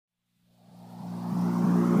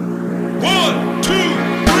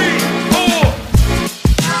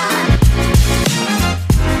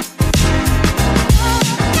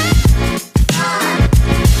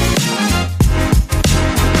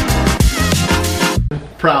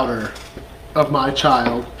prouder of my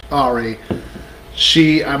child, Ari.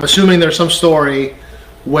 I'm assuming there's some story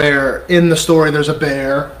where in the story there's a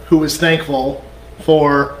bear who is thankful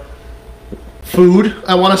for food,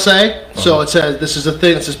 I want to say. So it says, this is a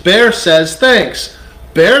thing. It says, Bear says thanks.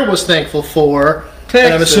 Bear was thankful for,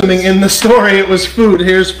 and I'm assuming in the story it was food.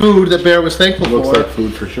 Here's food that Bear was thankful for. Looks like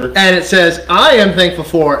food for sure. And it says, I am thankful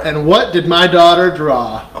for, and what did my daughter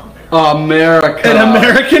draw? America. An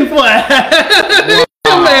American flag.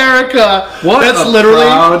 Wow. America. What That's a literally.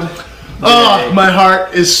 proud Oh, day. my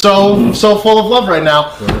heart is so full of love right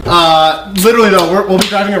now. Literally though, we'll be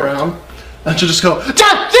driving around, and she'll just go,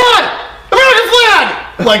 Dad, American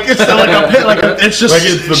flag! Like it's like a pit, it's just Like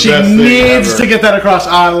it's the she best thing needs ever. to get that across.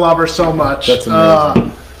 I love her so much. That's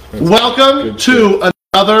amazing. Welcome good to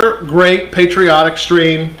another great patriotic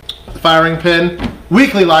stream, the Firing Pin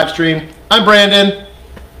weekly live stream. I'm Brandon.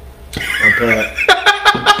 I'm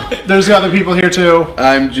Pat. There's other people here too.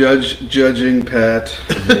 I'm judging Pat.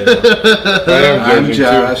 I'm I'm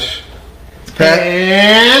Josh. Pat,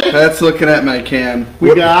 And Pat's looking at my can.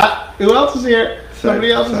 we got who else is here?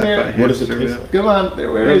 Somebody else is here. What does it taste like? Come on,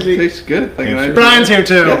 where is It he? tastes good. Like an ice Brian's here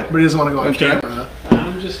too, Yeah. but he doesn't want to go on Okay. camera.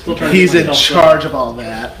 I'm just still trying He's to in get myself charge of all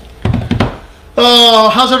that. Oh,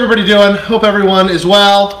 how's everybody doing? Hope everyone is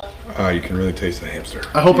well. You can really taste the hamster.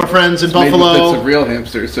 I hope our friends in Made with bits of Buffalo real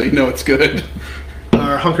hamster, so you know it's good.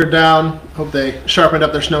 are hunkered down. Hope they sharpened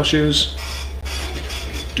up their snowshoes.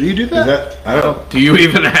 Do you do Is that? that? I don't. Do you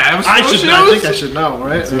even have I should. I think I should know,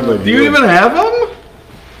 right? Seems like Do you even have them?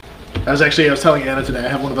 I was telling Anna today. I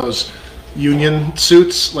have one of those union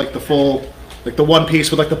suits, like the full, like the one piece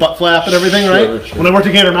with like the butt flap and everything, right? Sure. When I worked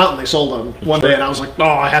at Gander Mountain, they sold them one day, and I was like, oh,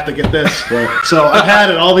 I have to get this. Right. So I've had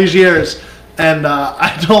it all these years, and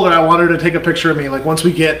I told her I want her to take a picture of me. Like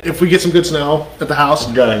if we get some good snow at the house,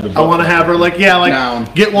 You gotta have the I butt want to flap. have her Down.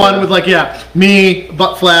 get one with me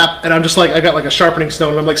butt flap, and I'm just like I got like a sharpening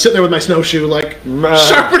stone, and I'm like sitting there with my snowshoe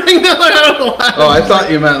sharpening them. I don't know why. Oh, I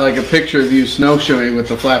thought you meant like a picture of you snowshoeing with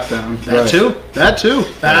the flap down. That too.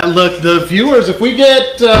 Look, the viewers, if we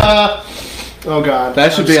get, oh god,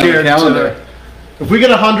 That should I'm be on the scared calendar. if we get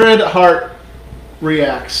 100 heart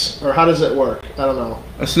reacts, or how does it work? I don't know.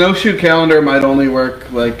 A snowshoe calendar might only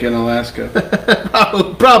work like in Alaska.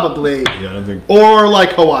 Probably, Yeah, I don't think. or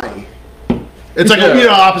like Hawaii. It's like Yeah. a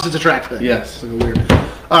opposites attract thing. Yes. It's like a weird.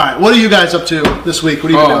 All right, what are you guys up to this week?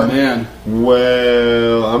 What are you Oh doing? man.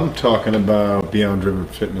 Well, I'm talking about Beyond Driven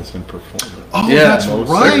Fitness and Performance. Oh, Yeah, that's most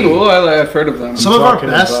They're right. cool. I've heard of them. Some of our Talking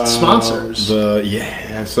best about sponsors.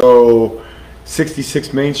 So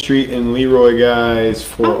 66 Main Street in Leroy, guys,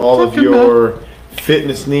 for all of talking your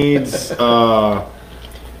fitness needs.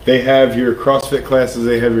 They have your CrossFit classes,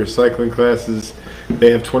 they have your cycling classes, they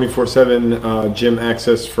have 24/7 gym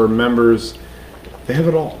access for members. They have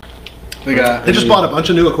it all. They got. They just bought a bunch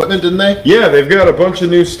of new equipment, didn't they? Yeah, they've got a bunch of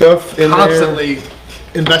new stuff in there. Constantly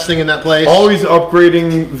investing in that place. Always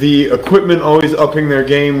upgrading the equipment, always upping their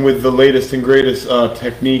game with the latest and greatest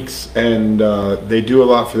techniques, and they do a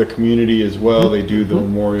lot for the community as well. They do the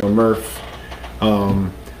Memorial Murph.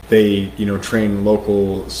 They, train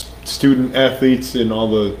local student athletes in all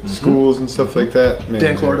the schools and stuff like that. Man,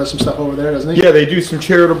 Dan Clore does some stuff over there, doesn't he? Yeah, they do some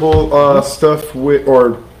charitable stuff with,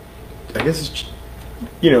 or I guess it's,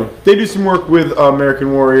 they do some work with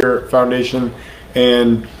American Warrior Foundation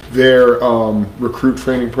and their recruit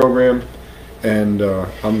training program, and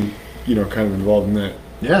I'm, kind of involved in that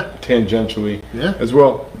Yeah. tangentially Yeah. as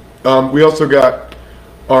well. We also got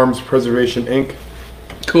Arms Preservation Inc.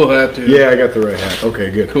 Cool hat, dude. Yeah, I got the right hat.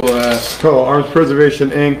 Okay, good. Cool hat. So Arms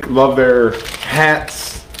Preservation Inc. Love their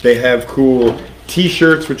hats. They have cool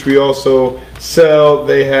T-shirts, which we also sell.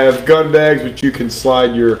 They have gun bags, which you can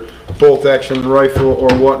slide your bolt-action rifle or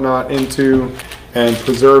whatnot into and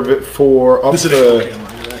preserve it for up This is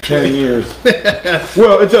to a 10 years.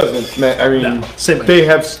 Well, it doesn't, Matt. I mean, same they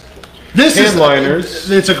have This hand is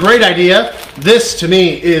liners. It's a great idea. This to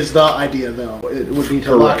me is the idea, though. It would be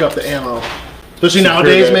to lock Correct. up the ammo, especially Secure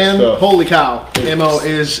nowadays, that man. stuff. Holy cow, ammo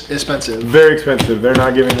is expensive. Very expensive. They're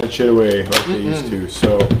not giving that shit away like they used to.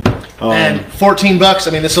 So, And $14.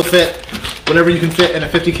 I mean, this will fit whatever you can fit in a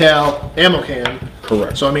 50 cal ammo can.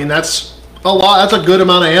 correct. So I mean, that's a lot. That's a good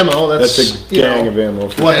amount of ammo. That's a gang of ammo.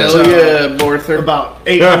 What is Hell yeah, Borther. about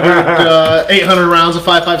 800, 800 rounds of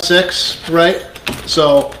 5.56, right?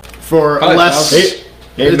 So for Probably less, 1,000.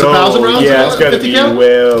 It's 1,000 rounds? Yeah, it's got to 50 be cal?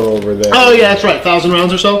 well over that. oh yeah, that's right, 1,000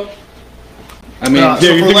 rounds or so. I mean, Yeah,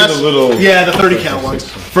 you think of the little- yeah, the 30 cal ones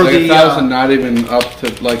for like the 1,000, not even up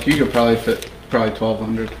to like you could probably fit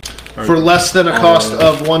 1,200. for less than a cost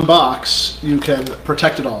of one box, you can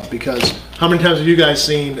protect it all. Because how many times have you guys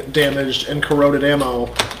seen damaged and corroded ammo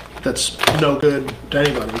that's no good to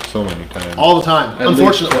anybody. So many times. All the time, At least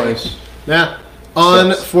unfortunately. twice. Yeah,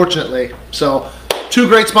 unfortunately. So, 2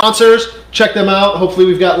 great sponsors. Check them out. Hopefully,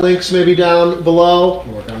 we've got links maybe down below.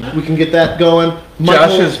 We can get that going.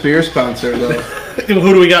 Josh's beer sponsor, though.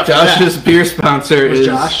 Who do we got for Josh's beer sponsor that? Was is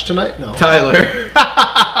Josh tonight? No. Tyler.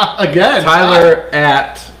 Again. Tyler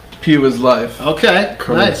at Pewa's Life. Okay,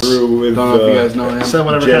 Coming nice. through with Don't know if you guys know him. Send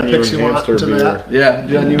whatever kind of pics you want hamster to beer. that. Yeah,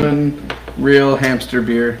 genuine, real hamster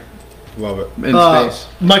beer Love it. in space.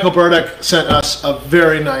 Michael Burdick sent us a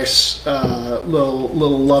very nice little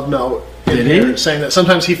love note in Did here he? saying that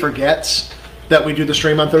sometimes he forgets that we do the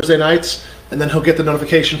stream on Thursday nights, and then he'll get the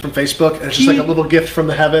notification from Facebook, and it's just like a little gift from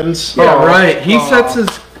the heavens. Yeah, Oh, right. He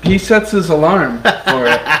sets his alarm for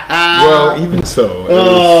it. Well, even so,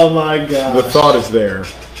 Oh my god. the thought is there.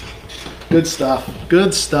 Good stuff.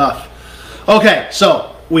 Good stuff. Okay,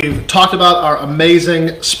 so we've talked about our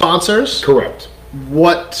amazing sponsors. Correct.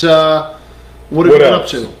 What have you been up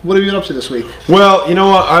else? to? What have you been up to this week? Well, you know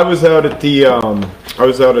what? I was out at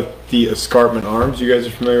the Escarpment Arms. You guys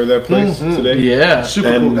are familiar with that place today? Yeah. Super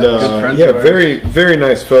And cool guys. Good friends yeah, of ours. very very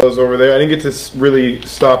nice fellows over there. I didn't get to really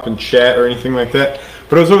stop and chat or anything like that,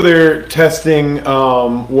 but I was over there testing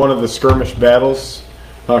one of the skirmish battles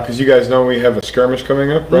because you guys know we have a skirmish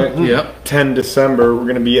coming up, right? Yep. 10 December. We're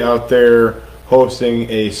going to be out there hosting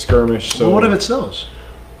a skirmish. So Well, what if it snows?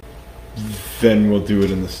 then we'll do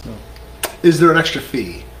it in the snow. Is there an extra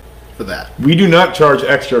fee for that? We do not charge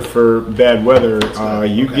extra for bad weather.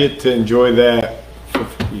 You okay. get to enjoy that for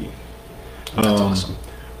free. That's awesome.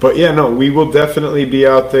 But yeah, no, we will definitely be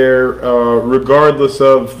out there, regardless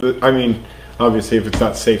of the. I mean, obviously, if it's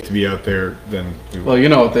not safe to be out there, then we will. Well, you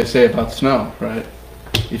know what they say about snow, right?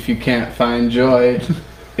 If you can't find joy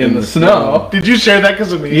in the snow. Did you share that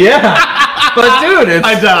because of me? Yeah. But dude, it's,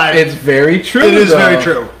 I died. It's very true. It is though. very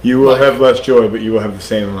true. You will have less joy, but you will have the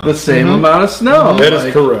same amount. The same amount of snow. That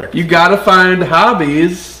is correct. You got to find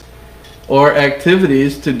hobbies or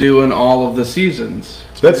activities to do in all of the seasons.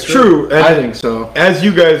 That's true. And I think so. as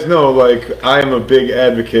you guys know, like I am a big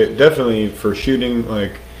advocate, definitely for shooting.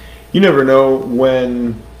 Like, you never know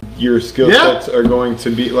when your skill Yeah. sets are going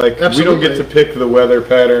to be. Like, we Absolutely. don't get to pick the weather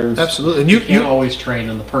patterns. Absolutely. And You can't always train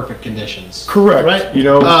in the perfect conditions. Correct. right? You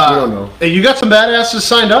know, we don't know. And you got some badasses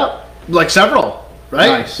signed up, like several, right?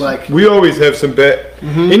 Nice. Like, We always have some bet.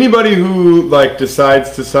 Anybody who like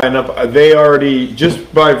decides to sign up, they already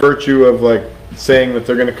just by virtue of like saying that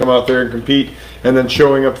they're going to come out there and compete, and then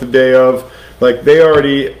showing up the day of, like they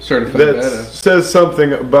already Certified that badass. says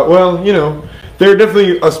something about. Well, you know, they're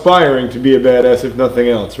definitely aspiring to be a badass, if nothing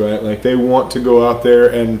else, right? Like they want to go out there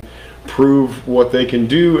and prove what they can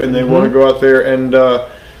do, and they want to go out there and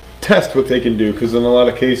test what they can do. Because in a lot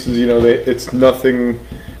of cases, you know, it's nothing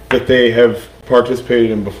that they have participated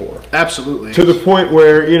in before. absolutely. To the point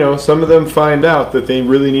where, you know, some of them find out that they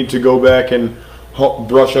really need to go back and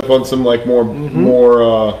brush up on some like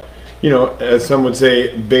more you know, as some would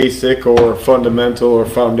say, basic or fundamental or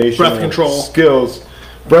foundational Breath control. skills.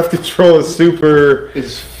 Breath control is super.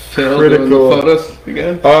 Is Phil doing the Critical. photos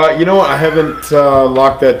again? You know what? I haven't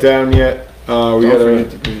locked that down yet. We Don't gotta.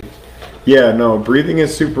 forget to breathe. Yeah, no, breathing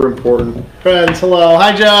is super important. Friends, hello.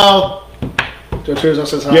 Hi, Joe. Joe Chirizo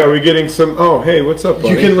says hi. Yeah, we're getting some. Oh, hey, what's up, buddy?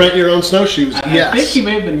 You can rent your own snowshoes. I Yes. think he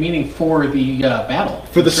may have been meaning for the battle.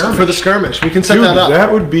 for the skirmish. We can set Dude, that up.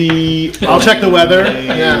 that would be. I'll check the weather.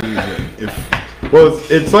 amazing. Yeah. Well,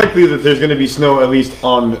 it's likely that there's going to be snow at least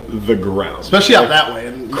on the ground. Especially out that way.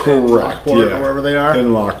 In Correct, Lockport yeah. or wherever they are.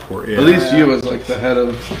 In Lockport, yeah. At least you, as like the head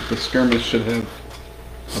of the skirmish, should have.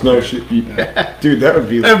 Snow Dude, that would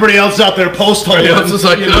be. Everybody else out there post hole. else is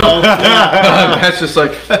like, you know. That's just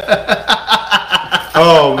like,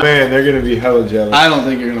 Oh, man, they're going to be hella jealous. I don't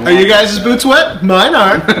think you're gonna. Are you guys' boots wet? Mine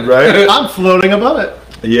aren't. Right? I'm floating above it.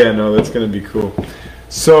 Yeah, no, that's going to be cool.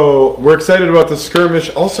 So, we're excited about the skirmish.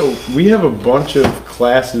 Also, we have a bunch of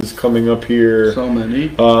classes coming up here. So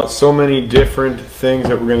many. So many different things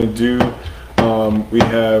that we're going to do. We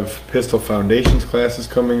have pistol foundations classes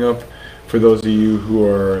coming up for those of you who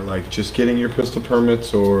are like just getting your pistol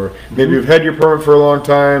permits, or maybe you've had your permit for a long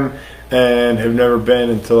time and have never been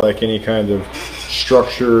into like any kind of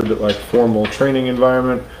structured like formal training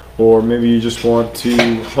environment, or maybe you just want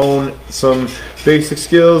to hone some basic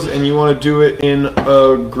skills and you want to do it in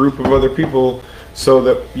a group of other people so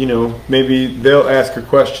that, you know, maybe they'll ask a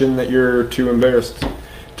question that you're too embarrassed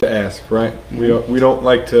to ask, right? We don't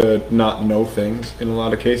like to not know things in a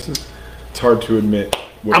lot of cases. It's hard to admit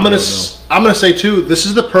what I'm you gonna don't know. I'm gonna say too. This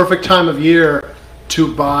is the perfect time of year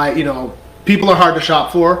to buy. You know, people are hard to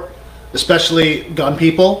shop for, especially gun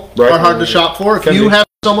people Right. are hard to shop for. If Can you be. have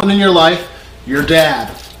someone in your life, your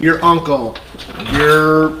dad, your uncle,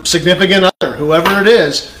 your significant other, whoever it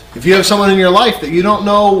is, if you have someone in your life that you don't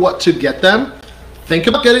know what to get them, think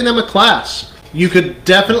about getting them a class. You could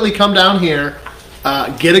definitely come down here,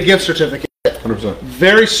 get a gift certificate. 100%.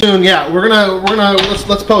 Very soon, yeah. We're gonna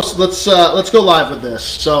let's go live with this.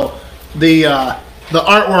 So the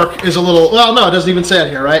artwork is a little, well, no, it doesn't even say it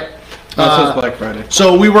here, right? No, it says Black Friday.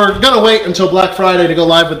 So we were gonna wait until Black Friday to go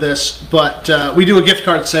live with this, but we do a gift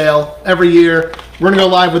card sale every year. We're gonna go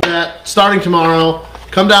live with that starting tomorrow.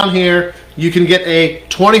 Come down here. You can get a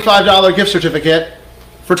 $25 gift certificate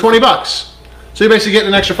for $20. So you're basically getting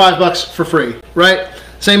an extra $5 for free, right?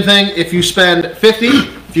 Same thing if you spend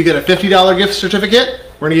 $50. If you get a $50 gift certificate,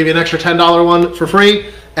 we're gonna give you an extra $10 one for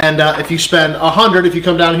free. And if you spend $100, if you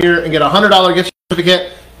come down here and get a $100 gift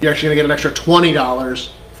certificate, you're actually gonna get an extra $20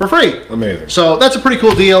 for free. Amazing. So that's a pretty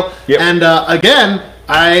cool deal. Yep. And again,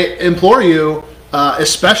 I implore you,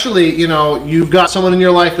 especially, you've got someone in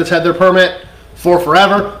your life that's had their permit for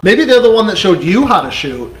forever. Maybe they're the one that showed you how to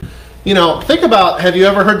shoot. Think about, have you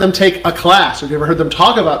ever heard them take a class? Have you ever heard them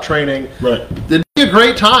talk about training? Right. It'd be a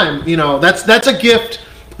great time. That's a gift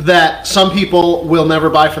that some people will never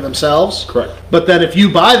buy for themselves. Correct. But then if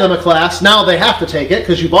you buy them a class, now they have to take it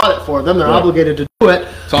because you bought it for them. They're obligated to do it.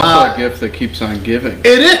 It's also a gift that keeps on giving. It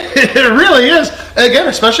is. It really is. Again,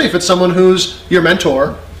 especially if it's someone who's your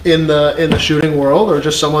mentor in the shooting world, or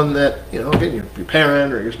just someone that again, your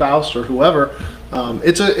parent or your spouse or whoever.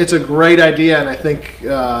 It's a great idea, and I think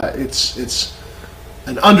it's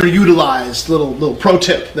an underutilized little pro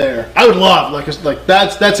tip there. I would love like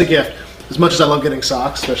that's a gift. As much as I love getting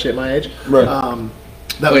socks, especially at my age, Right.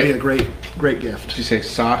 That would be a great gift. Did you say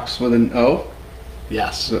socks with an O?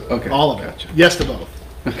 Yes. Okay. All of Gotcha. it. Yes to both.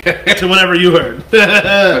 Okay. To whatever you heard.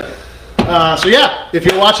 So yeah, if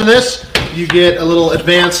you're watching this, you get a little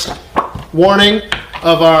advance warning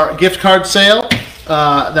of our gift card sale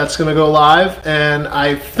that's going to go live, and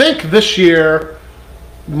I think this year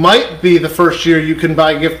might be the first year you can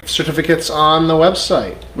buy gift certificates on the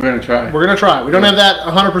website. We're gonna try. We're going to try. We don't have that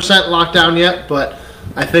 100% locked down yet, but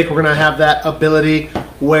I think we're going to have that ability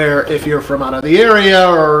where if you're from out of the area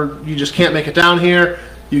or you just can't make it down here,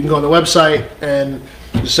 you can go on the website and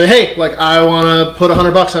just say, hey, I want to put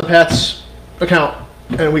 $100 on Pat's account,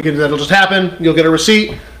 and that'll just happen. You'll get a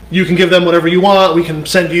receipt. You can give them whatever you want. We can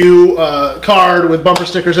send you a card with bumper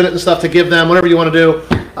stickers in it and stuff to give them, whatever you want to do.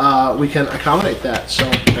 We can accommodate that. So,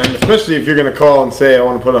 And especially if you're going to call and say, I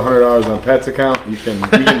want to put $100 on Pat's account, you can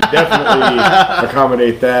definitely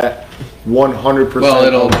accommodate that 100%. Well,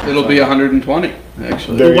 it'll be 120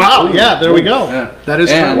 actually. There you wow, go. yeah, there we go. Yeah. That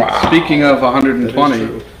is and true. Wow. Speaking of That is 120,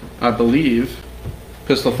 true. I believe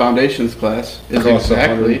Pistol Foundations class is Costs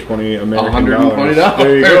exactly $120 American $120. dollars.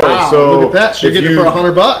 There you go. Wow, So look at that. So you're if getting it for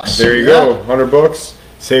 $100. There you Yeah. go. $100.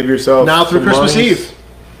 Save yourself Now through some Christmas monies, Eve.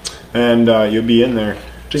 and you'll be in there.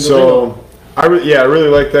 Jingle, so jingle. I really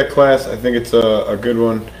like that class. I think it's a good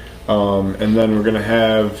one. And then we're gonna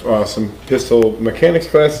have some pistol mechanics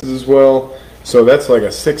classes as well. So that's like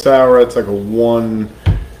a 6-hour. That's like a one.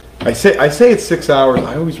 I say it's 6 hours.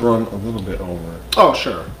 I always run a little bit over Oh,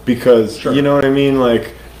 sure. because Sure. you know what I mean.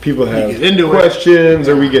 Like people have get into it. questions,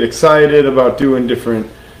 or we get excited about doing different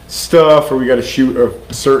stuff, or we got to shoot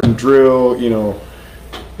a certain drill.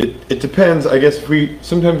 It depends. I guess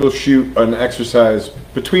sometimes we'll shoot an exercise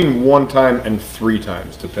between 1 time and 3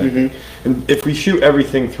 times, depending. Mm-hmm. And if we shoot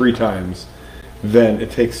everything 3 times, then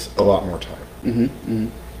it takes a lot more time.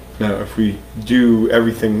 Now, if we do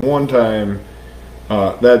everything 1 time,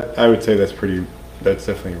 that I would say that's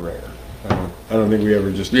definitely rare. I don't think we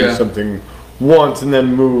ever just do something once and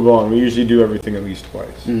then move on. We usually do everything at least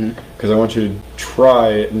twice because I want you to try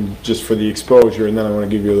it and just for the exposure, and then I want to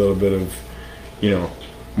give you a little bit of,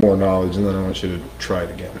 more knowledge, and then I want you to try it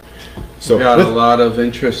again. So got a lot of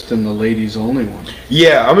interest in the ladies only one.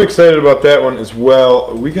 yeah, I'm excited about that one as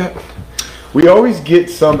well. We always get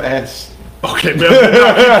some ass. Okay,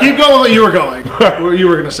 man. Keep going what you were going. What you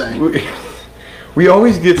were going to say. We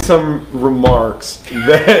always get some remarks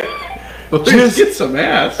that Just get some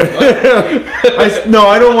ass. no,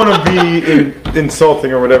 I don't want to be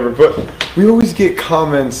insulting or whatever, but we always get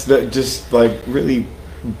comments that just really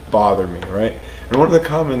bother me, right? And one of the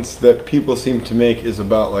comments that people seem to make is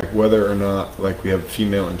about whether or not we have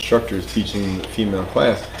female instructors teaching the female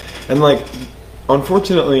class, and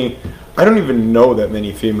unfortunately, I don't even know that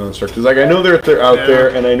many female instructors. I know they're out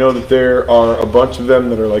there, and I know that there are a bunch of them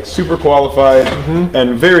that are super qualified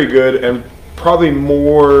and very good, and probably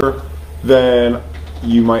more than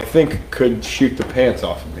you might think could shoot the pants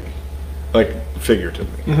off of me,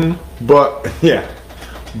 figuratively. But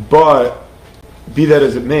be that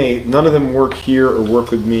as it may, none of them work here or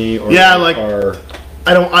work with me or Yeah, are.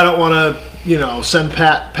 I don't want to send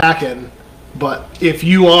Pat packing. But if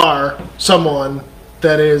you are someone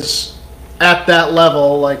that is at that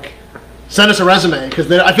level, like, send us a resume,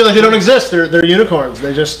 because I feel like they don't exist. They're unicorns.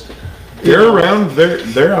 They're around.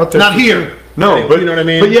 They're out there. Not here. No, but you know what I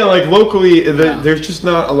mean. But yeah, like locally, there's just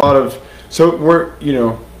not a lot of. So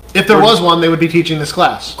if there was one, they would be teaching this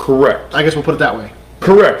class. Correct. I guess we'll put it that way.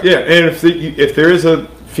 Correct. Yeah, and if there is a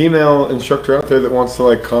female instructor out there that wants to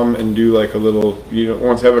like come and do like a little,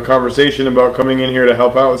 wants to have a conversation about coming in here to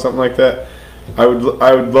help out with something like that, I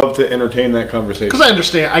would love to entertain that conversation.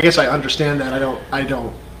 Because I guess I understand that. I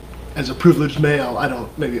don't, as a privileged male, I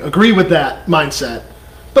don't maybe agree with that mindset.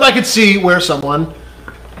 But I could see where someone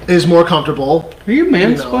is more comfortable. Are you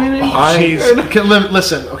mansplaining?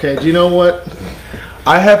 Listen, okay, do you know what?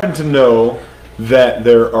 I happen to know that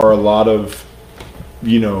there are a lot of,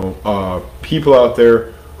 people out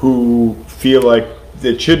there who feel like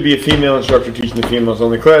it should be a female instructor teaching the females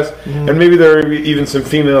only class, and maybe there are even some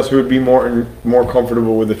females who would be more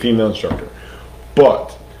comfortable with a female instructor.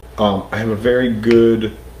 But I have a very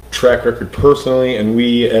good track record personally, and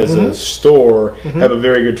we as a store have a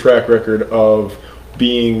very good track record of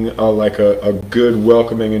being a good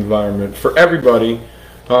welcoming environment for everybody,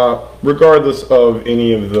 regardless of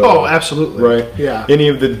any of the absolutely any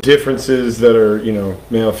of the differences that are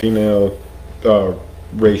male, female,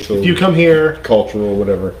 racial, if you come here, cultural,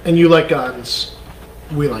 whatever, and you like guns,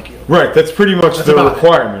 we like you. Right, that's pretty much the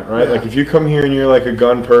requirement, right? Yeah. Like if you come here and you're like a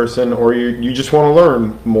gun person, or you just want to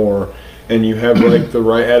learn more, and you have like the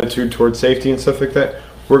right attitude towards safety and stuff like that,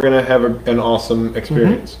 we're gonna have an awesome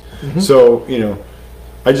experience. So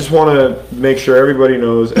I just want to make sure everybody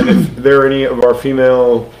knows, and if there are any of our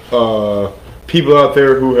female people out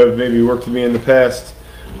there who have maybe worked with me in the past,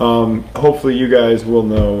 hopefully you guys will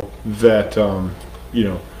know that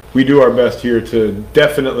we do our best here to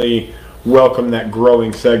definitely welcome that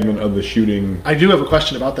growing segment of the shooting. I do have a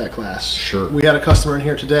question about that class. Sure. We had a customer in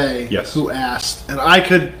here today who asked, and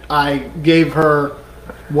I gave her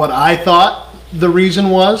what I thought the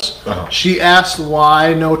reason was. She asked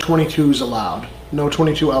why no 22s allowed. No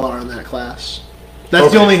 22 LR in that class.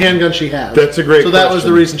 That's the only handgun she has. That's a great question. So that was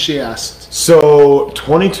the reason she asked. So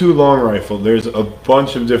 22 long rifle, there's a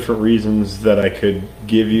bunch of different reasons that I could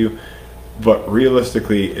give you, but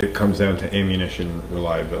realistically it comes down to ammunition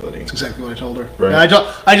reliability. That's exactly what I told her. Right. I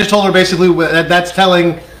just told her basically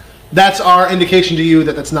that's our indication to you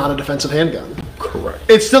that that's not a defensive handgun. Correct.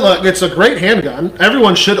 It's a great handgun.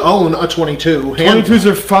 Everyone should own a 22 handgun. 22s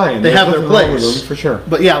are fine. They have their place. Them, for sure.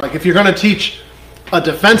 But yeah, like if you're going to teach a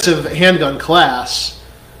defensive handgun class,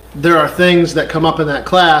 there are things that come up in that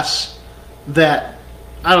class that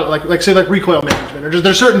I don't like say like recoil management, or just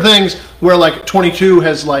there's certain things where like 22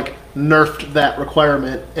 has like nerfed that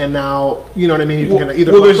requirement, and now you know what I mean. You can kind of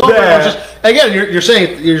either there's that. Or just, again, you're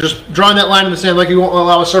saying you're just drawing that line in the sand, like you won't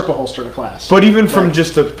allow a circle holster in a class. But even from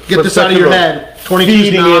just a get this out of your head, 22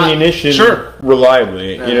 feeding ammunition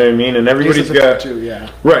reliably, you know what I mean, and everybody's got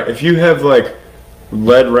right. If you have like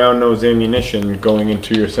lead round nose ammunition going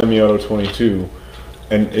into your semi-auto 22,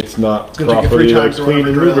 and it's not properly like clean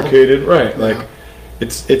and lubricated, right? Like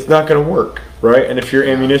it's not going to work, right? And if your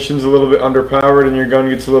ammunition's a little bit underpowered and your gun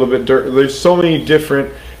gets a little bit dirty, there's so many different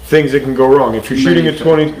things that can go wrong. If you're shooting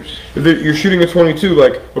a 22,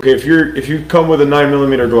 like okay, if you come with a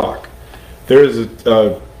 9mm Glock, there is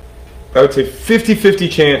I would say 50-50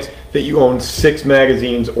 chance that you own 6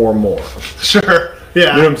 magazines or more. Sure.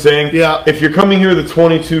 Yeah. You know what I'm saying? Yeah. If you're coming here with a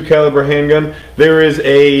 22 caliber handgun, there is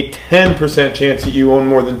a 10% chance that you own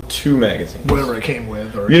more than 2 magazines. Whatever it came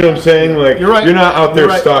with. Or, you know what I'm saying? Like you're right. You're not out there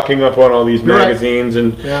stocking up on all these magazines,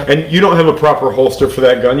 and you don't have a proper holster for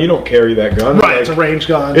that gun. You don't carry that gun. Right. It's a range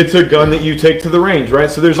gun. It's a gun that you take to the range, right?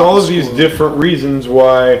 So there's all of these different reasons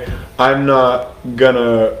why I'm not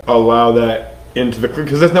gonna allow that into the,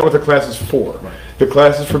 because that's not what the class is for. Right. The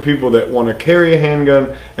class is for people that want to carry a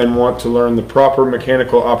handgun and want to learn the proper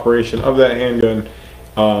mechanical operation of that handgun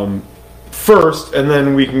first, and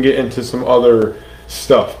then we can get into some other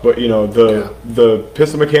stuff. But the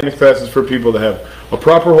pistol mechanics class is for people that have a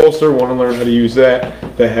proper holster, want to learn how to use that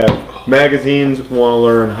have magazines, want to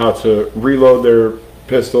learn how to reload their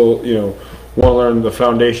pistol, want to learn the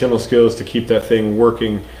foundational skills to keep that thing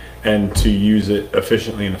working and to use it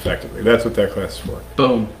efficiently and effectively. That's what that class is for.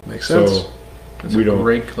 Boom. Makes sense. So we don't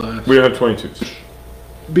great class. We don't have 22s.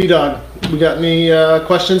 B-Dog, we got any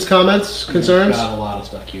questions, comments, concerns? Got a lot of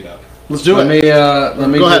stuff queued up. Let's do it. Let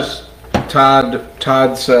me Go just ahead.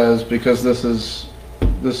 Todd says, because this is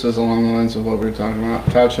along the lines of what we were talking about.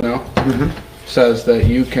 Todd Chanel says that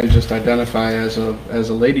you can just identify as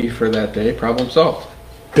a lady for that day. Problem solved.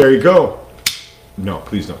 There you go. No,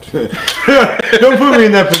 please don't. Don't put me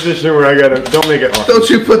in that position where I gotta. Don't make it awkward. Don't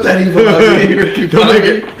you put that evil on me.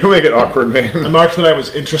 Don't make it awkward, I man. marked that I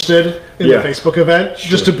was interested in Yeah. the Facebook event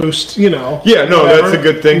just to boost, Yeah, no, whatever, that's a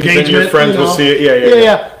good thing. 'Cause then your engagement, friends will see it.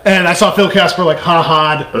 Yeah. And I saw Phil Casper like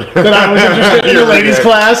ha-ha'd that I was interested in the ladies'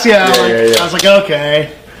 class. Yeah, Yeah. I was like, okay.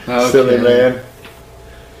 Silly man.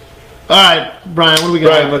 All right, Brian, what do we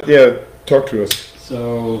got? Brian, talk to us.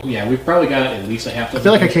 So yeah, we've probably got at least a half. I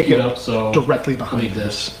feel like I can't get up. So directly let behind me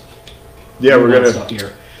this. Yeah, we're gonna. stuff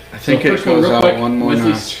here. I think So it first one, goes real out quick, one more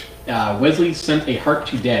Wesley's, notch. Wesley sent a heart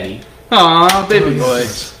to Daddy. Aw, baby boy.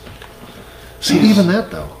 See, even that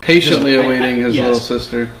though. Patiently I- awaiting his yes. little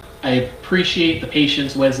sister. I appreciate the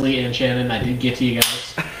patience, Wesley and Shannon. I did get to you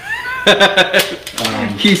guys.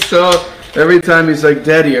 He's so. Every time he's like,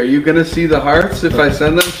 Daddy, are you gonna see the hearts if I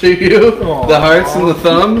send them to you? Aw. The hearts and the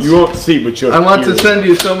thumbs? You won't see, but you'll. I want to hear. send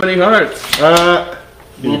you so many hearts.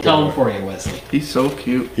 We'll tell him for you, Wesley. He's so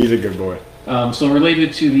cute. He's a good boy. So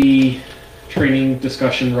related to the training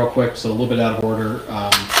discussion real quick, so a little bit out of order.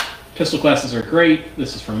 Pistol classes are great.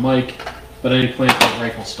 This is from Mike. But any plans for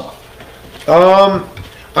rifle stuff?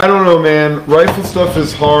 I don't know, man. Rifle stuff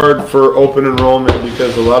is hard for open enrollment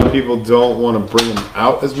because a lot of people don't want to bring them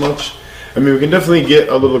out as much. I mean, we can definitely get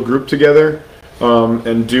a little group together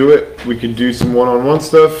and do it. We could do some one-on-one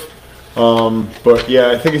stuff. But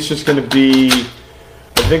yeah, I think it's just going to be.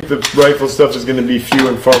 I think the rifle stuff is going to be few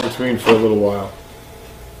and far between for a little while.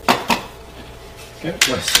 Okay.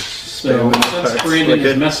 So since Brandon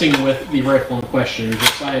is messing with the rifle in question,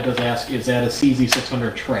 Josiah does ask, is that a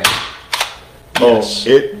CZ600 trad? Yes. Oh,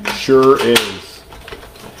 it sure is.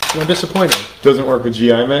 I'm disappointed. Doesn't work with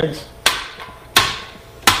GI mags.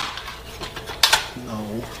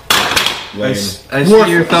 No. Lame. I see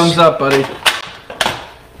your thumbs up, buddy.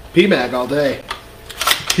 PMAG all day.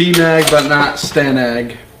 PMAG, but not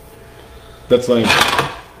Stanag. That's lame.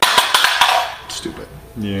 Stupid.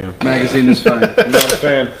 Yeah. Magazine is fine. I'm not a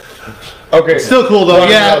fan. Okay. Still cool though. Well,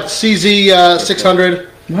 Yeah, no. CZ 600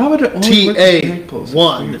 Why would it only work with staples?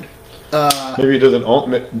 TA1. Maybe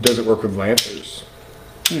it doesn't work with lancers.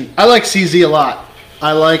 I like CZ a lot.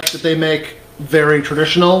 I like that they make very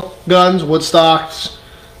traditional guns, wood stocks.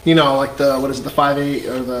 You know, like the what is it, the 5.8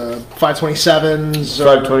 or the 527s, or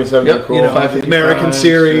 527 Yep, are cool. you know, American 555s,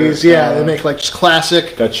 series. or, Yeah, they make like just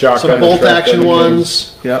classic. That shotgun. Some and bolt trap action gun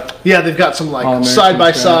ones. Yep. Yeah, they've got some like All-American side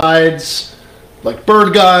by sides, like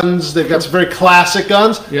bird guns. They've got some very classic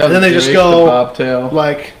guns, Yeah, and then they just the go bobtail.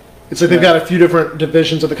 like it's like they've got a few different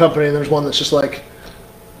divisions of the company, and there's one that's just like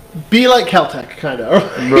be like Caltech, kind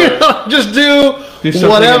of. You know, just do something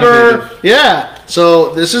whatever. innovative. Yeah.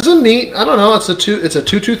 So this is a neat. I don't know. It's a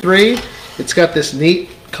 223. It's got this neat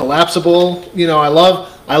collapsible. You know, I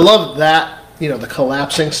love that. You know, the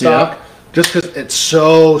collapsing stock. Yeah. Just because it's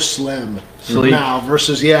so slim Sleek. now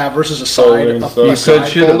versus a side Folding up stuff. a You side could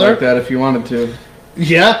shoot it folder. like that if you wanted to.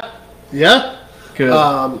 Yeah.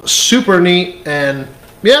 Good. Super neat, and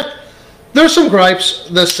yeah, there's some gripes.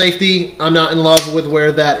 The safety, I'm not in love with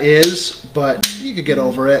where that is, but you could get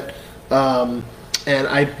over it. And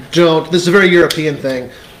I don't. This is a very European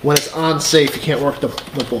thing. When it's on safe, you can't work the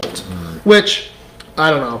bolt, which I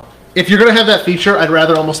don't know. If you're gonna have that feature, I'd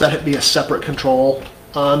rather almost that it be a separate control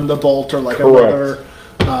on the bolt, or like Correct.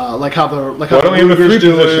 another, like how the Why don't we have a Ruger's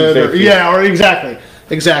do three-position it, or- safety? yeah, or exactly.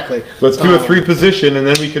 Let's do a 3-position, and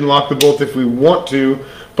then we can lock the bolt if we want to.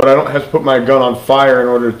 But I don't have to put my gun on fire in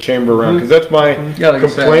order to chamber around, because that's my Yeah, like a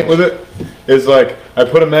complaint savage. with it. Is like I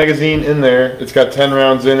put a magazine in there, it's got 10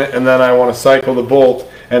 rounds in it, and then I want to cycle the bolt,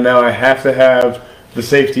 and now I have to have the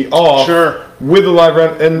safety off Sure. with the live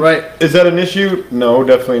round. And Right. is that an issue? No,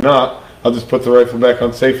 definitely not. I'll just put the rifle back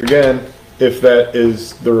on safe again if that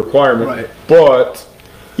is the requirement. Right. But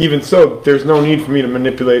even so, there's no need for me to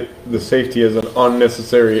manipulate the safety as an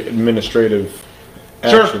unnecessary administrative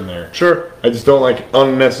action there. Sure. I just don't like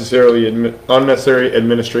unnecessary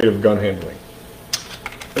administrative gun handling.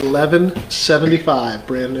 $11.75,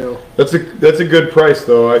 brand new. That's a good price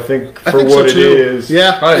though. I think for I think so, what it too. is.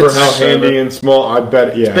 Yeah. For It's how nice to have handy it. and small, I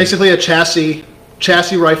bet. Yeah. Basically a chassis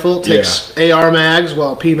rifle. It takes AR mags,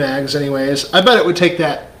 well, P mags anyways. I bet it would take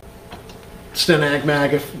that Stenag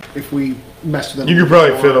mag if we messed with it. You could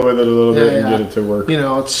probably fiddle with it a little bit Yeah, and yeah. get it to work. You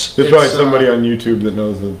know, it's There's it's, probably somebody on YouTube that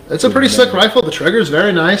knows the. It's a pretty slick rifle. The trigger's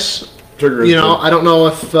very nice. Trigger. You know, I don't know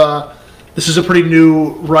if this is a pretty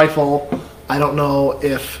new rifle. I don't know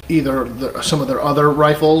if either some of their other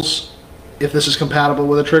rifles, if this is compatible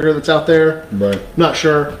with a trigger that's out there. Right. Not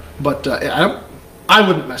sure, but I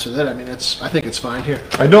wouldn't mess with it. I mean, I think it's fine here.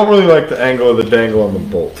 I don't really like the angle of the dangle on the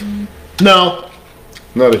bolt. No,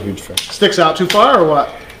 Not a huge fan. sticks out too far or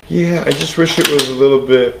what? Yeah, I just wish it was a little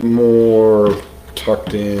bit more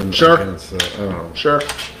tucked in. Sure. Against the, I don't know. Sure.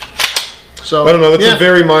 So I don't know. That's yeah. a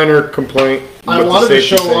very minor complaint. I but the wanted to safety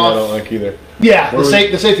show thing off- I don't like either. Yeah, Where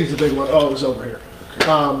the safety's a big one. Oh, it was over here.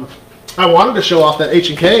 I wanted to show off that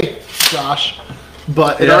H&K, Josh,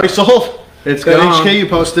 but it Yeah. already sold. It's That gone. HK you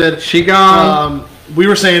posted. She gone. We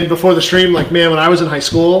were saying before the stream, like, man, when I was in high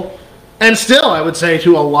school, and still, I would say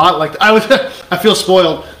to a lot, like, I feel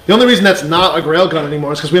spoiled. The only reason that's not a Grail gun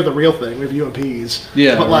anymore is because we have the real thing. We have UMPs.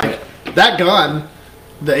 Yeah, But like that gun,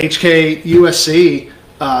 the HK USC,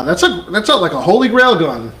 that's a like a holy Grail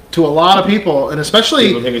gun to a lot of people, and especially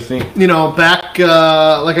People think it's neat. you know, back,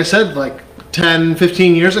 like I said, like 10,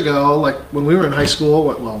 15 years ago, like when we were in high school,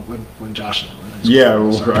 when Josh and I were in high school. Yeah,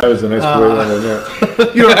 well, I was in high school. way longer than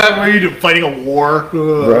that. You know, were you fighting a war?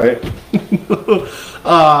 Right.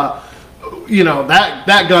 You know,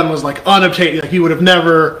 that gun was like unobtainium. Like you would have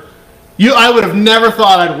never, I would have never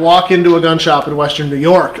thought I'd walk into a gun shop in Western New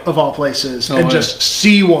York, of all places, and way. just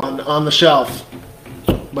see one on the shelf.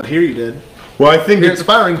 But here you did. Well, I think Here's it's the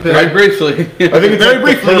firing pin. Very briefly. I think it's Very like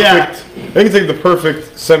briefly, the yeah. perfect. I think it's like the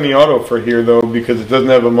perfect semi-auto for here, though, because it doesn't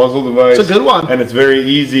have a muzzle device. It's a good one. and it's very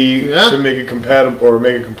easy Yeah. to make it compatible or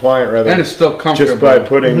make it compliant, rather. And it's still comfortable. just by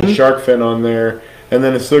putting Mm-hmm. the shark fin on there, and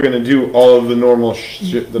then it's still going to do all of the normal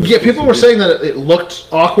shit. That it's Yeah, supposed people to were do. saying that it looked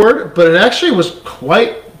awkward, but it actually was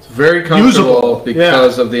quite. Very comfortable Usable,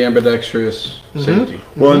 because of the ambidextrous safety.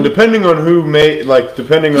 Well, and depending on who made, like,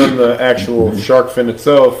 depending on the actual shark fin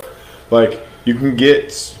itself, like, you can get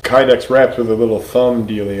Kydex wraps with a little thumb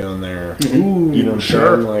dealy on there. Ooh, You know what I'm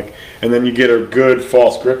sure. saying? Like, and then you get a good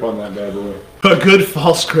false grip on that bad boy. A good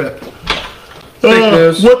false grip. Fake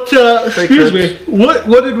news. What? Excuse me. grips.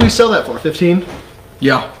 What did we sell that for? 15.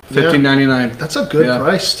 Yeah, $15.99 That's a good Yeah.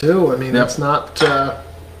 price too. I mean, Yep.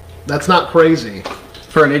 that's not crazy.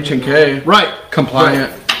 for an H&K Right.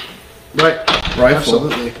 compliant Right. rifle.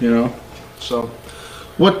 Absolutely. You know. So,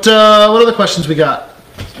 what other questions we got?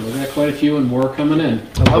 We got quite a few and more coming in.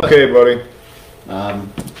 I love it. Okay, buddy.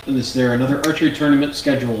 Is there another archery tournament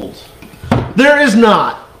scheduled? There is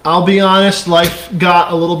not. I'll be honest. Life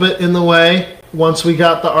got a little bit in the way. Once we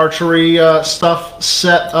got the archery stuff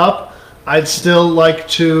set up, I'd still like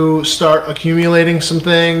to start accumulating some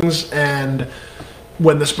things, and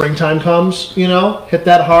when the springtime comes, you know, hit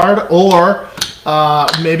that hard. Or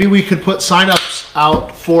maybe we could put signups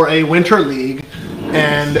out for a winter league,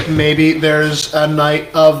 and maybe there's a night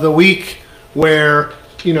of the week where,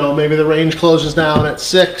 you know, maybe the range closes down at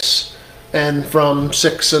 6, and from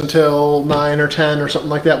 6 until 9 or 10 or something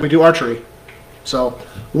like that, we do archery. So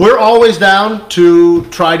we're always down to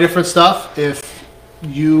try different stuff. If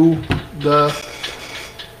you, the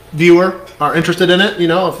viewer, are interested in it, you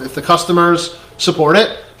know, if the customers support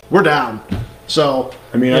it, we're down. So,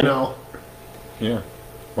 I mean, you know, Yeah.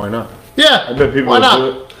 Why not? yeah, I bet people why would not? do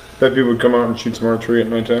it. Bet people would come out and shoot some archery at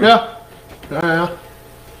nighttime. Yeah. Yeah.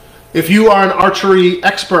 If you are an archery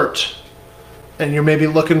expert and you're maybe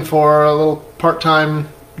looking for a little part-time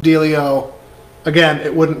dealio, again,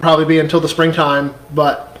 it wouldn't probably be until the springtime,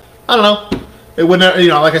 but I don't know. It wouldn't, you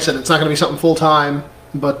know, like I said, it's not going to be something full-time,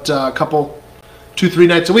 but a couple, 2-3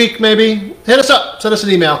 nights a week maybe. Hit us up. Send us an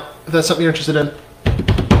email if that's something you're interested in.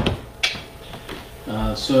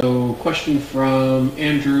 So, question from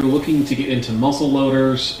Andrew, looking to get into muzzle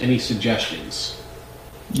loaders. Any suggestions?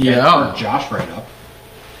 Yeah. Or Josh right up.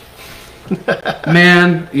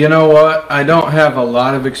 Man, you know what? I don't have a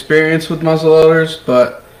lot of experience with muzzleloaders,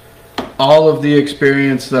 but all of the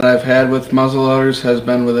experience that I've had with muzzleloaders has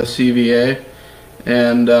been with a CVA,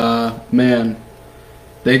 and man,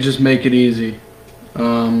 they just make it easy.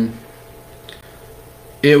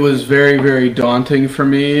 It was very, very daunting for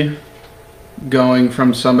me going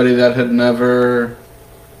from somebody that had never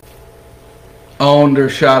owned or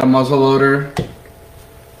shot a muzzleloader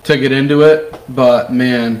to get into it, but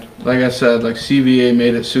man, like I said, like CVA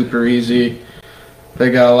made it super easy.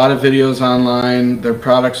 They got a lot of videos online. Their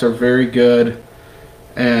products are very good,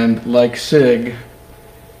 and like SIG,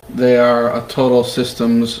 they are a total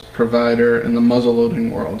systems provider in the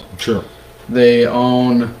muzzleloading world. Sure. They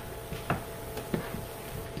own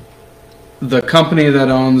the company that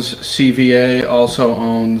owns CVA also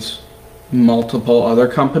owns multiple other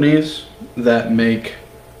companies that make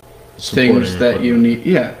things that you need.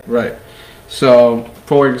 Yeah, right. So,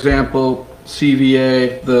 for example,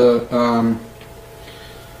 CVA, the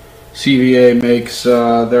CVA makes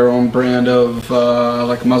their own brand of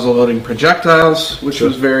like muzzle-loading projectiles, which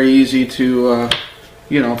was very easy to,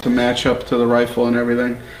 to match up to the rifle and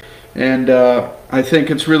everything. And I think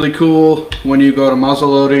it's really cool when you go to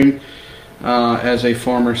muzzle-loading. As a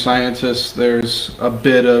former scientist, there's a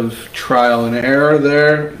bit of trial and error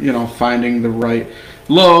there, finding the right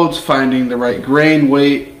loads, finding the right grain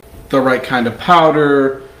weight, the right kind of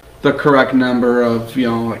powder, the correct number of,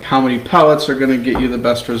 like how many pellets are going to get you the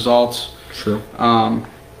best results. True.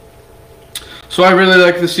 So I really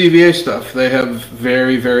like the CVA stuff. They have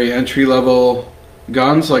very, very entry-level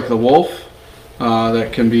guns like the Wolf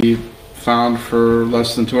that can be found for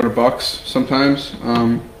less than $200 sometimes.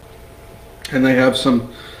 And they have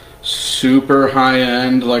some super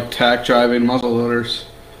high-end, like tack driving muzzle loaders.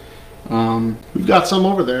 We've got some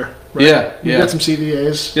over there. Right? Yeah, We've got some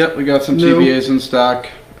CVAs. Yep, we got some New. CVAs in stock.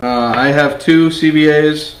 I have 2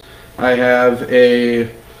 CVAs. I have a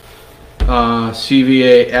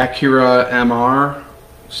CVA Acura MR,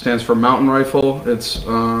 stands for mountain rifle. It's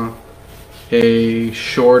a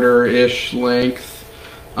shorter-ish length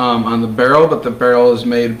on the barrel, but the barrel is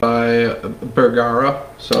made by Bergara,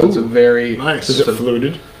 so it's a very nice. Is it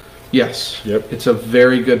fluted? Yes. Yep. It's a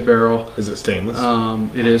very good barrel. Is it stainless?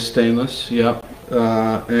 It is stainless. Yep.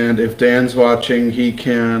 And if Dan's watching, he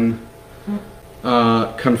can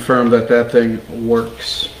confirm that thing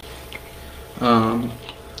works.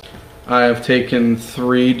 I have taken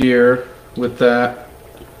 3 deer with that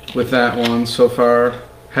one so far.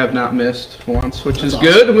 Have not missed once, which is awesome.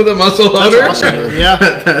 good with a muzzle loader. That's awesome. Yeah.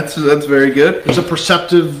 that's very good. There's a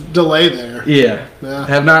perceptive delay there. Yeah. Yeah.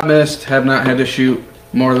 Have not missed. Have not had to shoot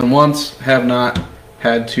more than once. Have not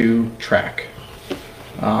had to track.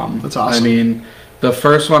 That's awesome. I mean, the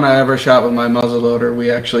first one I ever shot with my muzzleloader, we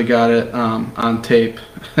actually got it on tape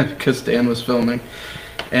because Dan was filming.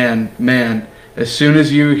 And man, as soon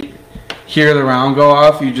as you hear the round go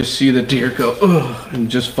off, you just see the deer go ugh, and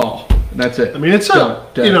just fall. That's it. I mean, it's Done.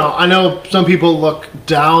 Dead. I know some people look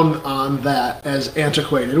down on that as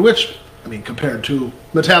antiquated, which, I mean, compared to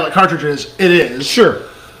metallic cartridges, it is. Sure.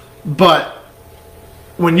 But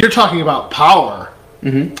when you're talking about power,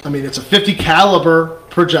 Mm-hmm. I mean, it's a 50 caliber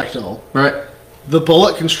projectile. Right. The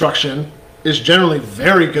bullet construction is generally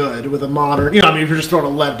very good with a modern, I mean, if you're just throwing a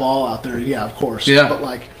lead ball out there, yeah, of course. Yeah.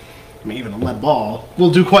 But even a lead ball will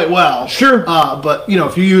do quite well. Sure. But,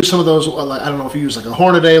 if you use some of those, I don't know if you use like a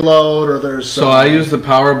Hornady load or there's So I use the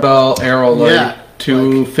Power Bell Aerolite Yeah,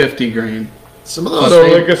 250 grain. some of those. So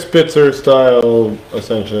like a Spitzer style,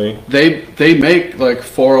 essentially. They make like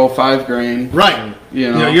 405 grain. Right.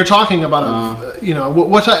 You're talking about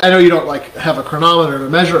I know you don't have a chronometer to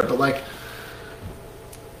measure it, but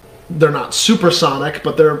they're not supersonic,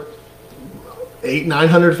 but they're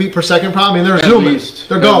 800-900 feet per second probably. I mean, they're zooming.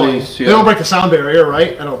 They're At going. least, yeah. They don't break the sound barrier,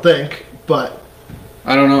 right? I don't think, but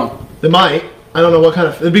I don't know. they might. I don't know what kind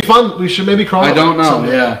of. It'd be fun. We should maybe chrono. I don't know,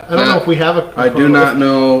 someday. yeah. I don't know if we have a. I do not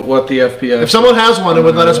know what the FPS. If someone has one and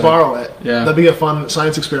would let us borrow it, Yeah. that'd be a fun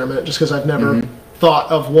science experiment. Just because I've never thought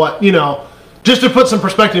of what just to put some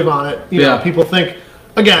perspective on it. Yeah. People think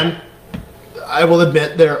again. I will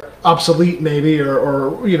admit they're obsolete, maybe,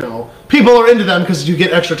 or people are into them because you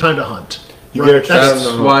get extra time to hunt. You right? get extra That's,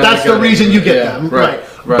 time to hunt. that's the reason you get them, right?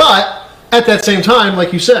 Right. But at that same time,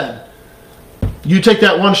 like you said, you take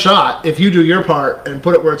that one shot. If you do your part and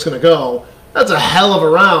put it where it's going to go, that's a hell of a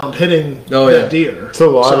round hitting that deer. It's a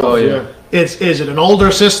lot So, of, Is it an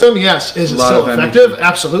older system? Yes. Is it Lot still of effective?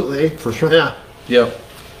 Absolutely. For sure. Yeah. Yep.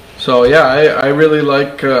 So yeah, I really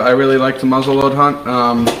like the muzzleload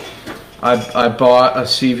hunt. I bought a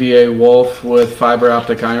CVA Wolf with fiber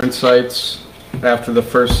optic iron sights after the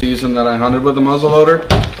first season that I hunted with a muzzleloader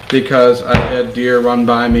because I had deer run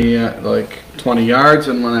by me at like 20 yards,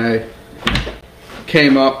 and when I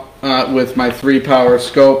came up with my 3-power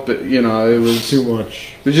scope, it was Too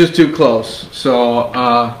much. It was just too close. So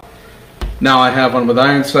now I have one with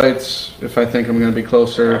iron sights. If I think I'm going to be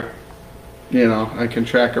closer, I can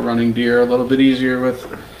track a running deer a little bit easier with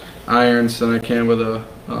irons than I can with a.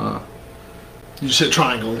 You just hit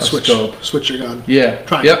triangle and scope. switch your gun. Yeah.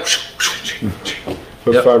 Triangle. Yep.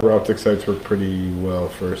 But Yep. fiber optic sights work pretty well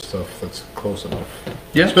for stuff that's close enough.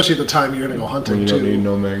 Yeah. Especially at the time you're going to go When hunting you don't need too.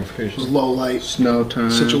 no Those magnification. low light Snow time.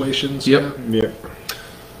 situations. Yep. Yeah. Yeah.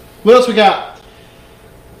 What else we got?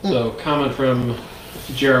 So, comment from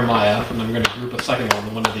Jeremiah, and I'm going to group a second one,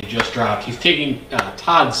 the one that they just dropped. He's taking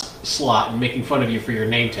Todd's slot and making fun of you for your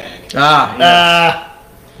name tag.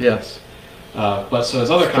 Yes. But so his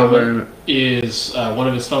other Still wearing comment is one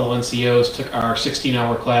of his fellow NCOs took our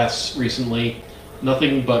 16-hour class recently.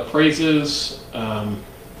 Nothing but praises.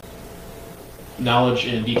 Knowledge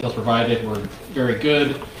and details provided were very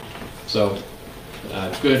good. So,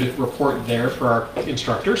 good report there for our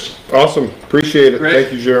instructors. Awesome. Appreciate it. Great.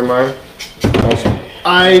 Thank you, Jeremiah. Awesome.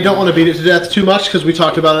 I don't want to beat it to death too much because we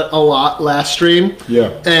talked about it a lot last stream.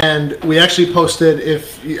 Yeah. And we actually posted,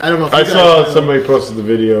 I don't know if you I guys saw know, somebody posted the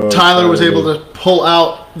video. Tyler was able to pull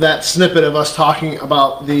out that snippet of us talking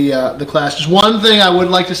about the class. Just one thing I would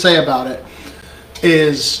like to say about it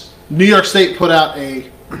is New York State put out a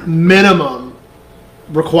minimum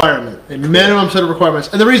requirement, a minimum set of requirements.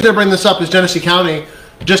 And the reason I bring this up is Genesee County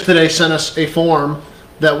just today sent us a form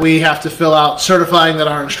that we have to fill out certifying that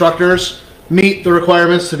our instructors meet the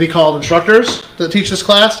requirements to be called instructors that teach this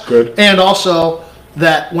class. Good. And also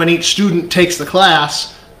that when each student takes the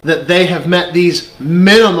class, that they have met these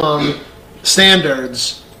minimum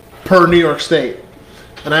standards per New York State.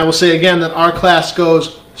 And I will say again that our class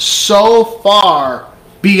goes so far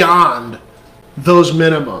beyond those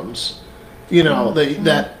minimums. You know,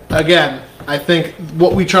 that again, I think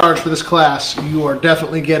what we charge for this class, you are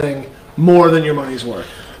definitely getting more than your money's worth.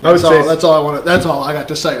 That's all I got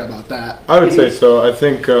to say about that. I would say so. I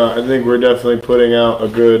think we're definitely putting out a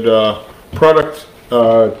good product.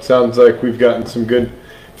 It sounds like we've gotten some good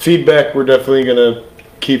feedback. We're definitely going to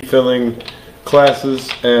keep filling classes,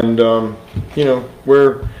 and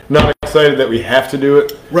we're not excited that we have to do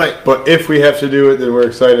it. Right. But if we have to do it, then we're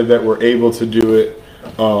excited that we're able to do it,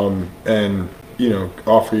 and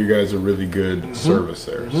offer you guys a really good service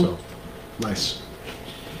there. So Nice.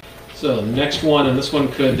 So the next one, and this one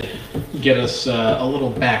could get us a little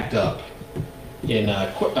backed up in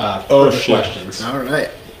further questions. All right.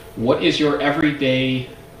 What is your everyday?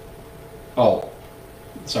 Oh,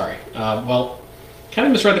 sorry. Well, kind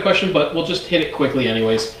of misread the question, but we'll just hit it quickly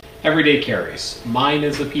anyways. Everyday carries. Mine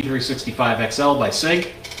is the P365 XL by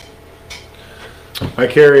Sync. I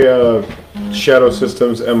carry a Shadow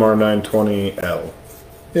Systems MR920L.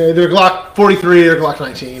 Yeah, either Glock 43 or Glock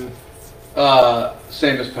 19.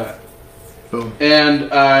 Same as Pat. Boom.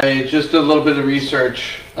 And I just did a little bit of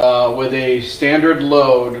research with a standard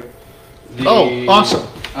load. Oh, awesome.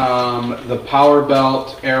 The Power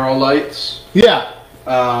Belt arrow lights Yeah.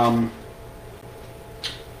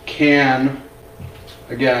 can,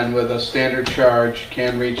 again, with a standard charge,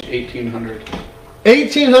 can reach 1,800.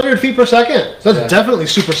 1,800 feet per second. So that's Yeah. definitely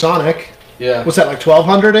supersonic. Yeah, What's that, like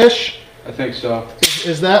 1,200-ish? I think so.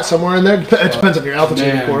 Is that somewhere in there? It depends on your altitude,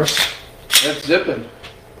 Man. of course. That's zipping.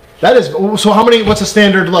 That is, so how many, what's a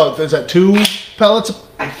standard load? Is that 2 pellets?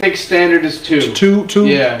 I think standard is 2. Two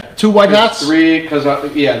Yeah. 2 white It's hots? 3, because,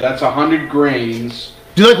 that's 100 grains.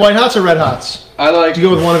 Do you like white hots or red hots? I like... Do you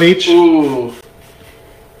go with one of each? Ooh.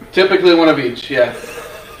 Typically one of each, yeah.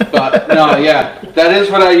 But, no, yeah. That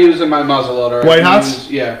is what I use in my muzzleloader. White hots? I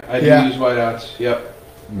do Yeah. use white hots, yep.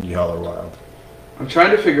 Y'all are wild. I'm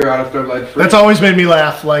trying to figure out if they're lead free. That's always made me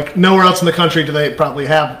laugh. Like, nowhere else in the country do they probably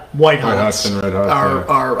have white White hots. hots and red hots,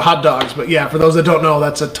 Are hot dogs. But yeah, for those that don't know,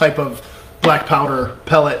 that's a type of black powder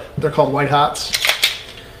pellet. They're called white hots.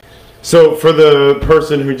 So for the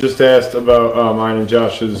person who just asked about mine and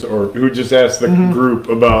Josh's, or who just asked the group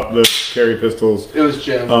about the carry pistols, It was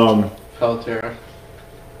Jim. Pelletera.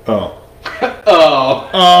 oh, Oh.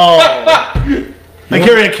 Oh. I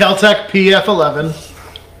carry a Keltec PF11.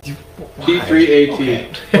 P3AT.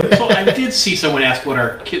 Okay. So I did see someone ask what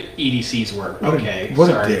our EDCs were. Okay. what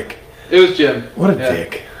sorry. a dick! It was Jim. What a Yeah.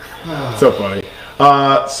 dick! So funny.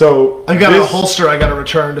 So I got a this- holster I got to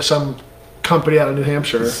return to some company out of New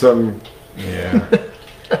Hampshire. Yeah.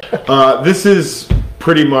 This is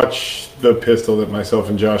pretty much the pistol that myself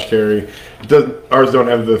and Josh carry. Ours don't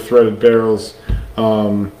have the threaded barrels,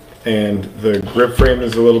 and the grip frame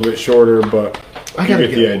is a little bit shorter, but I you gotta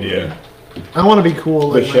get get the one. idea. I want to be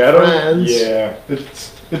cool The like my Shadow, friends. yeah,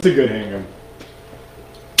 it's a good handgun.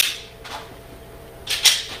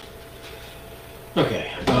 Okay.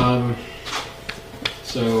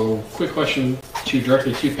 So, quick question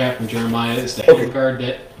directly to Pat from Jeremiah: is the handguard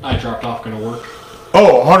that I dropped off going to work?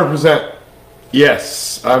 Oh, 100%.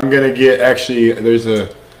 Yes, I'm gonna get. Actually, there's a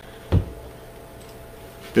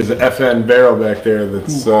FN barrel back there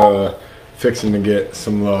that's fixing to get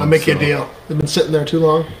some love. I'll make you a so- deal. They've been sitting there too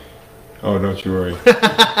long. Oh, don't you worry.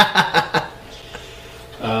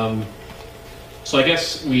 So I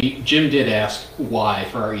guess Jim did ask why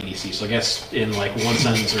for our EDC. So I guess in like one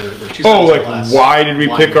sentence or two sentences Oh, or like less. why did we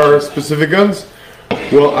pick did our you- specific guns?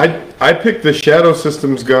 Well, I picked the Shadow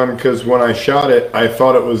Systems gun because when I shot it, I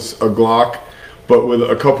thought it was a Glock, but with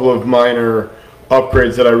a couple of minor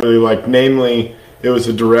upgrades that I really liked. Namely, it was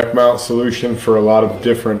a direct mount solution for a lot of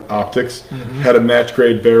different optics. Had a match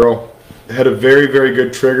grade barrel, had a very, very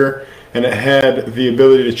good trigger, and it had the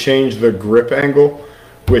ability to change the grip angle,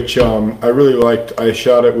 which I really liked. I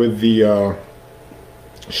shot it with the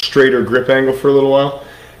straighter grip angle for a little while,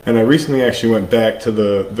 and I recently actually went back to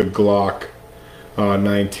the Glock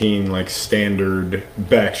 19 like standard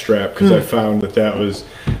backstrap because I found that was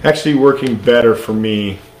actually working better for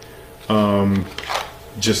me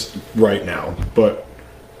just right now. But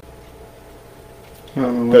I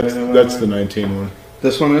don't know why I have That's it the on 19 one.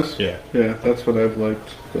 This one is? Yeah. Yeah, that's what I've liked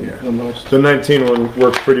the, Yeah. the most. The 19 one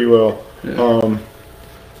worked pretty well. Yeah.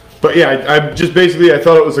 But yeah, I just basically I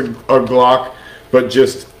thought it was a Glock, but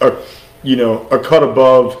just a cut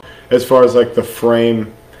above as far as like the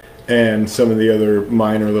frame and some of the other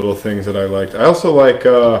minor little things that I liked. I also like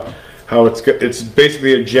how it's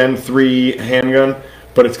basically a Gen 3 handgun,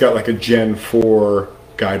 but it's got like a Gen 4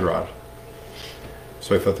 guide rod.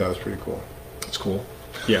 So I thought that was pretty cool. That's cool.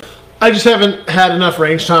 Yeah. I just haven't had enough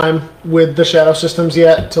range time with the Shadow Systems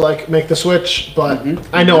yet to like make the switch, but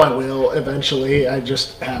I know I will eventually. I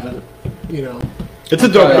just haven't, It's a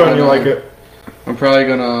dope gun. You like it? I'm probably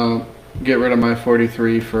gonna get rid of my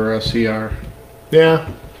 43 for a CR Yeah.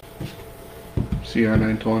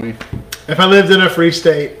 920. If I lived in a free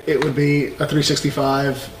state, it would be a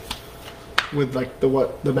 365 with like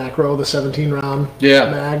the macro, the 17 round Yeah.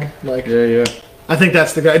 mag. Like, Yeah. I think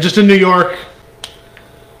that's the guy. Just in New York,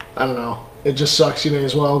 I don't know. It just sucks. You may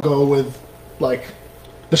as well go with like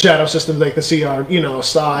the Shadow System, like the CR,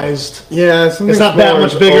 sized. Yeah, It's not that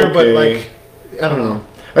much bigger, but like I don't know.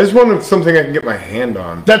 I just wanted something I can get my hand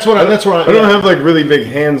on. That's what I don't have like really big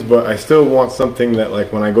hands, but I still want something that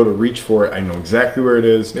like when I go to reach for it, I know exactly where it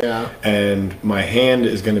is. Yeah. And my hand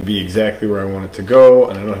is going to be exactly where I want it to go,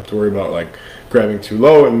 and I don't have to worry about like grabbing too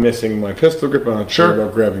low and missing my pistol grip. I don't have to worry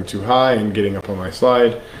about grabbing too high and getting up on my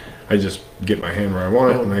slide. I just get my hand where I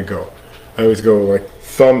want it and I go. I always go like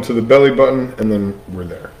thumb to the belly button and then we're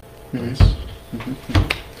there. Nice.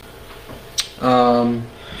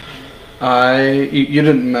 You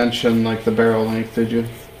didn't mention like the barrel length, did you?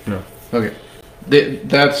 No. Okay.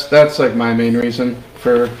 That's like my main reason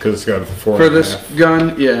for Because it's got a 4.5. for this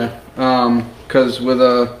gun. Yeah. Because with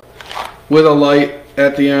a light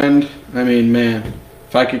at the end, I mean, man,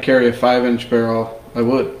 if I could carry a 5-inch barrel, I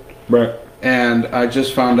would. Right. And I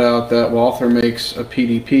just found out that Walther makes a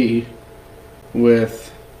PDP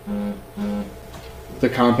with the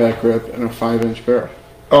compact grip and a 5-inch barrel.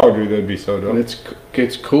 Oh, dude, that'd be so dope. And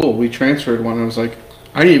it's cool. We transferred one. I was like,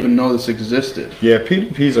 I didn't even know this existed. Yeah,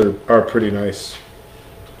 PDPs are pretty nice.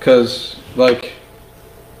 Because, like,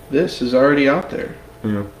 this is already out there.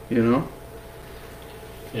 Yeah. You know?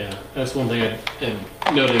 Yeah, that's one thing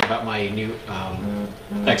I'm noting about my new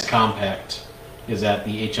X Compact is that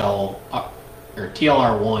the HL or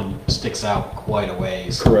TLR1 sticks out quite a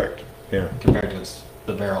ways Correct. Yeah. compared to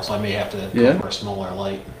the barrel, so I may have to Yeah. go for a smaller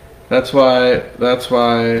light. That's why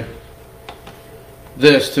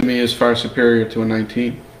this, to me, is far superior to a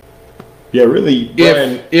 19. Yeah, really,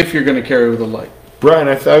 Brian, If you're going to carry with a light.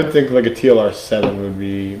 I would think like a TLR7 would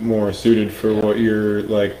be more suited for what you're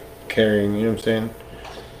like carrying, you know what I'm saying?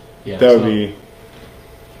 Yeah, That'd so be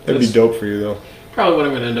that's dope for you though. probably what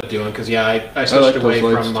I'm going to end up doing because I I switched like away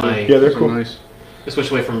those lights from too. my Yeah, they're Those are cool. nice. I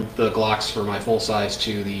switched away from the Glocks for my full size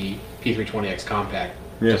to the P320X Compact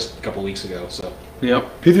Yeah. just a couple weeks ago. So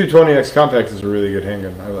Yep. P320X Compact is a really good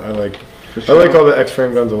handgun. I like For I like sure. all the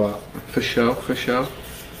X-frame guns a lot. For sure.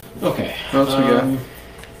 okay, What else we got?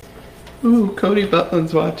 Ooh, Cody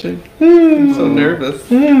Butlin's watching. I'm so nervous.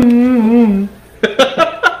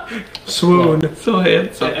 Swoon. So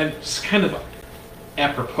handsome. and it's kind of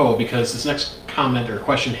apropos because this next comment or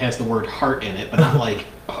question has the word heart in it, but not like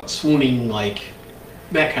swooning like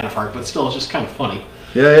that kind of heart, but still it's just kind of funny.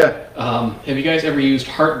 Yeah. Have you guys ever used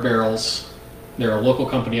Heart Barrels? They're a local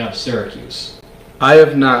company out of Syracuse. I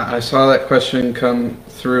have not. I saw that question come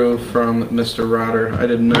through from Mr. Rotter. I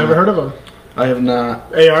didn't know. Never heard of them. I have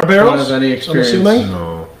not. AR barrels? Don't have any experience. I'm assuming?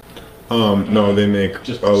 No. No, they make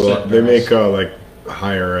Just a lot. set They make barrels. like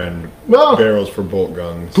higher end Oh. barrels for bolt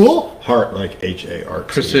guns. Cool. Heart like HART.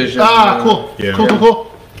 Precision. Cool. Yeah.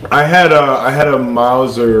 Cool. I had a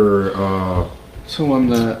Mauser. It's the one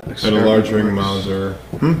that. I had a large ring Mauser.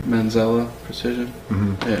 Manzella Precision.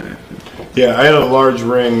 Yeah. Yeah, I had a large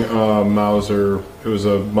ring Mauser. It was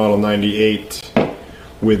a Model 98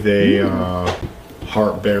 with a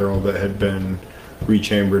heart barrel that had been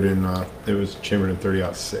rechambered in. It was chambered in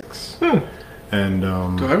 30-06. And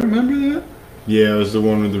Do I remember that? yeah, it was the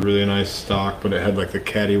one with the really nice stock, but it had like the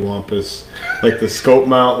cattywampus. Like the scope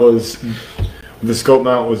mount was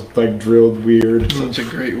like drilled weird. Such a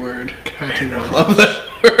great word. I love that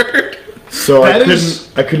word. So That is-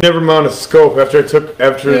 I could never mount a scope after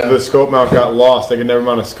the scope mount got lost. I could never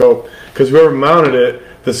mount a scope because whoever mounted it,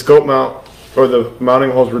 the scope mount or the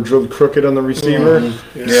mounting holes were drilled crooked on the receiver.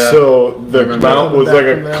 Yeah. So the remember mount that. was like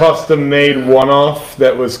Back from a that. custom made one-off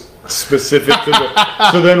that was specific to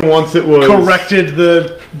the. So then once it was Corrected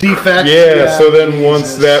the defect. Yeah. So then once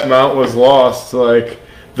Jesus. that mount was lost, like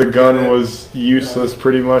the gun was useless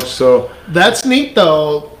pretty much. So That's neat,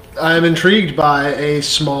 though. I'm intrigued by a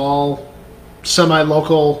small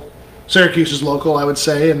semi-local. Syracuse is local, I would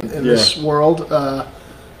say, in this world.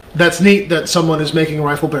 That's neat that someone is making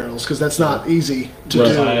rifle barrels, because that's not easy to do.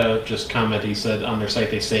 Josiah just commented, he said on their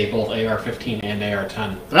site they say both AR-15 and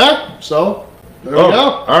AR-10. So there we Oh, go.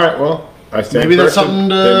 all right. Well, I stand Maybe that's corrected. something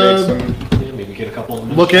to They make some- Yeah, maybe get a couple of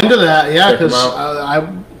them. Look into that, yeah, Check 'em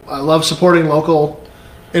because I love supporting local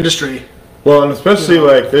industry. Well, and especially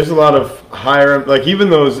like there's a lot of higher, like even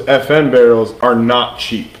those FN barrels are not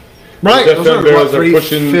cheap. Right, Those those FN are barrels what, are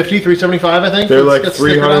pushing. 350, 375, I think. They're It's like got sticker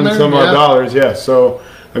on 300 there. some odd Yeah. dollars. Yeah. So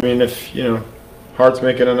I mean, if Hart's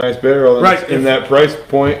making a nice barrel and Right. it's in that price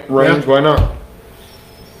point range, Yeah. why not?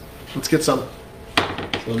 Let's get some. So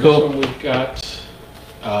the next Cool. one we've got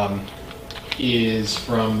is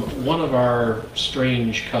from one of our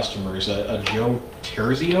strange customers, a Joe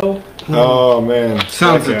Terzio. Oh man,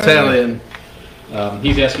 Sounds that guy. Italian.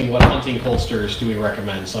 He's asking what hunting holsters do we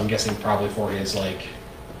recommend, so I'm guessing probably for his like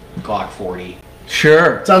Glock 40.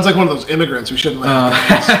 Sure. Sounds like one of those immigrants we shouldn't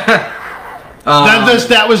let. Um,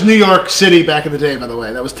 That was New York City back in the day, by the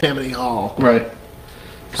way. That was Tammany Hall. right.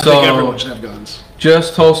 I think everyone should have guns.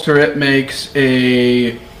 Just Holster It makes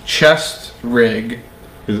a chest rig.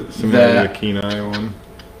 Is it similar to That- the Kenai one?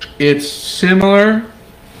 It's similar,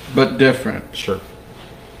 but different. Sure.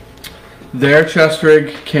 Their chest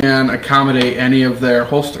rig can accommodate any of their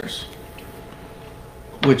holsters,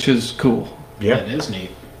 which is cool. Yeah. That is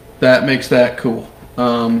neat. That makes that cool.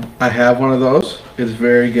 I have one of those. It's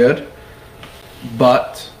very good.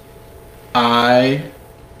 But I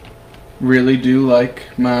really do like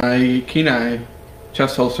my Kenai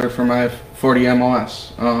chest holster for my 40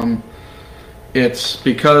 MOS. It's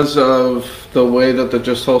because of the way that the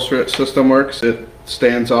Just Holster It system works. It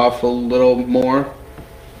stands off a little more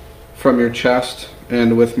from your chest,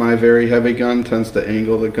 and with my very heavy gun, tends to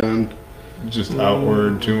angle the gun Just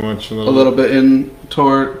outward too much. a little bit in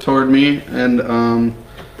toward me, and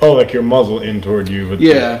Oh, like your muzzle in toward you. But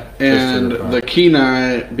yeah, the and fister the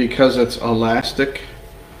Kenai, because it's elastic,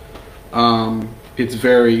 it's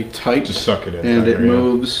very tight, just suck it in. and it there, yeah.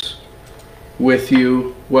 moves with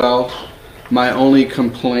you well. My only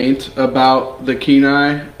complaint about the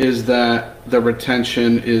Kenai is that the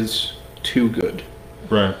retention is too good.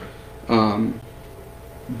 Right.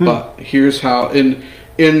 But here's how, in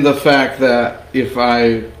the fact that if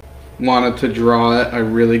I wanted to draw it, I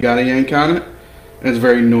really got to yank on it. And it's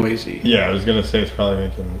very noisy. Yeah, I was gonna say it's probably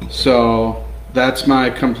making. So that's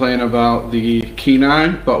my complaint about the Kenai.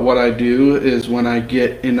 But what I do is when I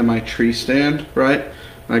get into my tree stand, right,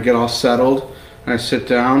 and I get all settled, and I sit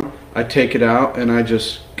down, I take it out and I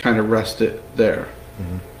just kind of rest it there.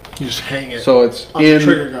 You just hang it So it's on in the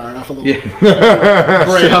trigger guard off a little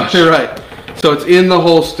yeah. So, right. So it's in the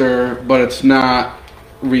holster, but it's not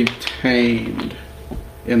retained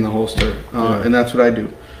in the holster, and that's what I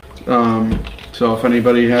do. So if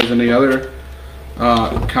anybody has any other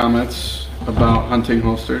comments about hunting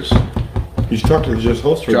holsters, You should talk to the Just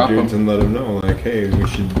Holster Drop dudes 'em. and let them know, like, hey, we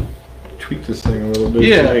should tweak this thing a little bit.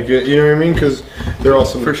 Yeah. To make it, you know what I mean? Because they're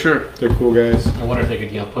awesome. for sure. They're cool guys. I wonder if they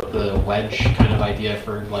could, put the wedge kind of idea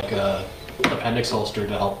for like a appendix holster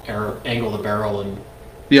to help angle the barrel and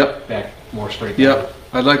Yep. back more straight down. Yep.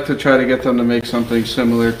 I'd like to try to get them to make something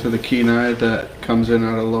similar to the Kenai that comes in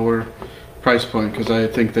at a lower price point, because I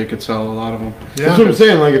think they could sell a lot of them. That's what I'm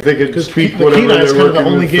saying. Like, if they could 'Cause tweak the whatever Kenai's they're kind of the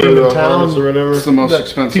working only with game for in the town harness or whatever. It's the most That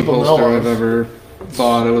expensive people know holster of. I've ever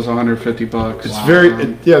bought. It was $150. It's very,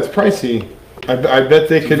 it's pricey. I bet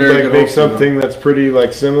they could very like good make holster, though. something that's pretty like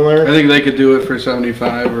I similar. think they could do it for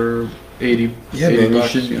 75 or 80. Yeah, 80 man,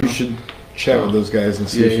 bucks, you know? should chat with those guys and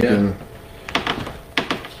see Yeah, if you yeah. can.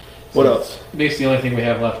 What else? Basically, the only thing we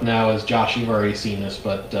have left now is Josh. You've already seen this,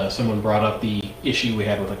 but someone brought up the issue we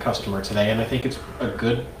had with a customer today, and I think it's a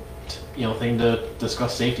good, thing to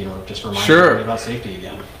discuss safety. Just remind Sure. everybody about safety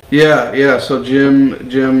again. Yeah. So Jim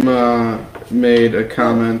made a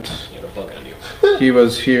comment. You know, bug on you. He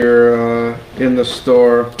was here in the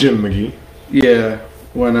store. Jim McGee. Yeah,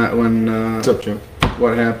 when What's up, Jim?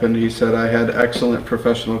 what happened, he said I had excellent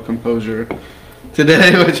professional composure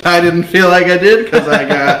today, which I didn't feel like I did, because I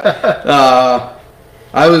got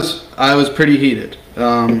I was pretty heated.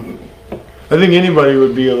 I think anybody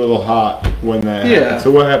would be a little hot when that Yeah. happened.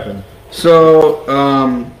 So what happened? So,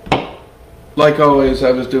 like always,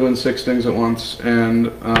 I was doing 6 things at once,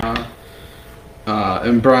 and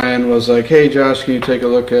Brian was like, "Hey, Josh, can you take a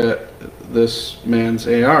look at this man's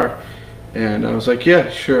AR?" And I was like, "Yeah,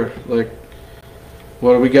 sure. Like,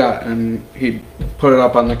 what do we got?" And he put it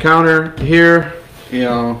up on the counter here.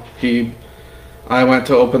 I went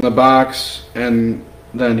to open the box, and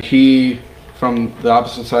then he, from the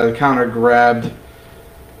opposite side of the counter, grabbed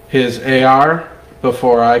his AR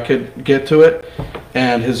before I could get to it,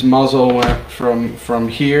 and his muzzle went from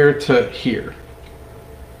here to here,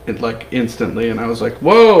 like instantly, and I was like,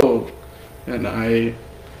 whoa, and I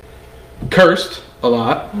cursed a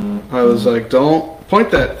lot. I was like, don't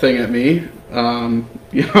point that thing at me.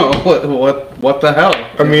 You know, what the hell?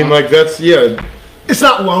 I mean, like, that's, yeah. It's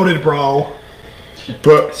not loaded, bro.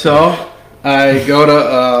 But So I go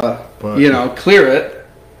to, clear it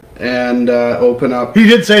and open up. He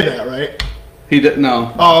did say that, right? He didn't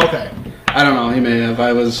know. Oh, okay. I don't know. He may have.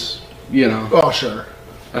 I was, Oh, sure.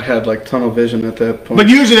 I had like tunnel vision at that point. But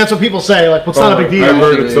usually that's what people say. Like, what's not a big deal? I've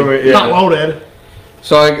heard it so many, It's not loaded.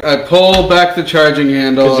 So I pull back the charging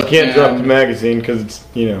handle. Because you can't drop the magazine because it's,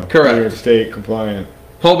 Correct. New York State compliant.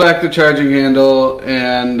 Pull back the charging handle,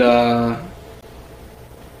 and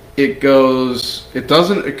it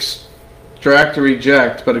doesn't extract or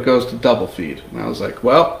eject, but it goes to double feed. And I was like,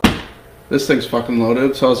 well, this thing's fucking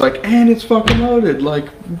loaded. So I was like, and it's fucking loaded. Like,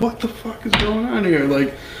 what the fuck is going on here?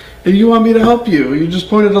 Like, and you want me to help you? You just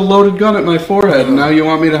pointed a loaded gun at my forehead, and now you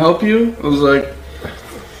want me to help you? I was like,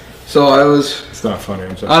 so I was... It's not funny,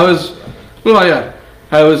 I'm sorry.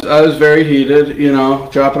 I was very heated,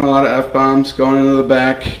 dropping a lot of F-bombs, going into the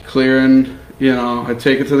back, clearing, I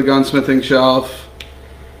take it to the gunsmithing shelf,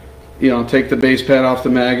 take the base pad off the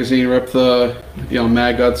magazine, rip the,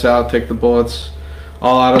 mag guts out, take the bullets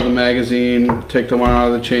all out of the magazine, take the one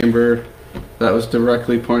out of the chamber that was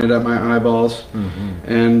directly pointed at my eyeballs,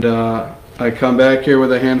 and I come back here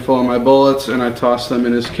with a handful of my bullets, and I toss them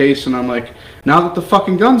in his case, and I'm like, now that the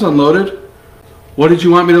fucking gun's unloaded, what did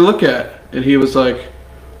you want me to look at? And he was like,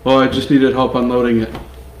 well, I just needed help unloading it. And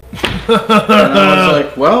I was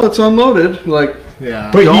like, well, it's unloaded. Like,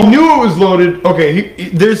 Yeah. But he knew it was loaded. Okay,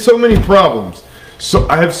 there's so many problems. So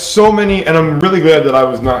I have so many, and I'm really glad that I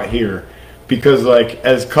was not here. Because, like,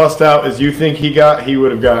 as cussed out as you think he got, he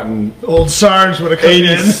would have gotten Old Sarge would have come in.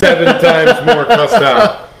 87 times more cussed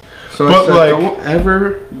out. so But, I said, like- don't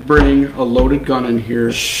ever bring a loaded gun in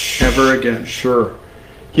here ever again. Sure.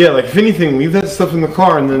 Yeah, like, if anything, leave that stuff in the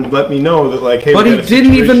car and then let me know that, like, hey, But we he got a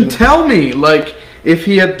didn't even situation. tell me. Like, if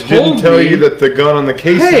he had told Didn't tell me, you that the gun on the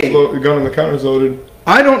case Hey! is the gun on the counter is loaded.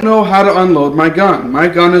 I don't know how to unload my gun. My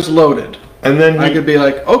gun is loaded. And then I could be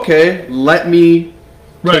like, okay, let me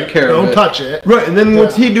Right. take care Don't of it. touch it. right, and then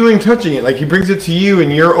what's he doing touching it? Like, he brings it to you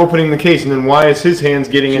and you're opening the case, and then why is his hands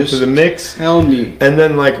getting into Just the mix? Tell me. And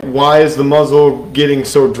then, like, why is the muzzle getting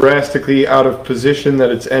so drastically out of position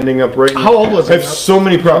that it's ending up right in How old was I he? have so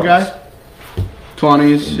many problems. Guy?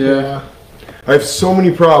 20s, yeah. I have so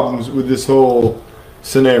many problems with this whole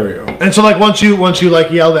scenario. And so, like, once you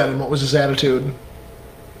like yelled at him, what was his attitude?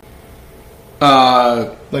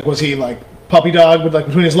 Like, was he like puppy dog with like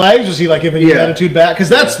between his legs? Was he like giving you Yeah. attitude back? Because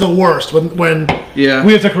that's the worst when Yeah.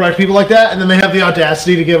 we have to correct people like that, and then they have the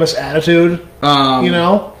audacity to give us attitude.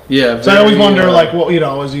 Yeah. So I always very, wonder, like, what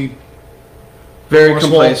is he? very forceful?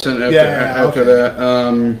 complacent after, Yeah, after okay.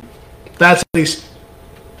 that. That's at least.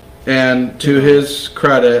 And to his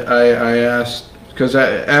credit, I asked, because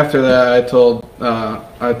after that I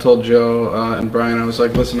told Joe and Brian, I was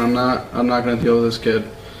like, listen, I'm not going to deal with this kid.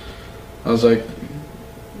 I was like,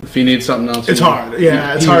 if he needs something else, It's hard.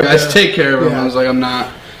 Yeah, it's you hard guys to- take care of him. yeah. I was like, I'm not.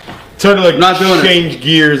 It's hard to, like, Not doing it. change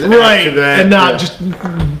gears Right, after that. and not just,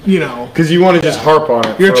 you know, Because you want to just harp on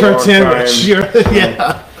it. you're a for a turd long sandwich. time.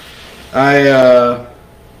 Yeah.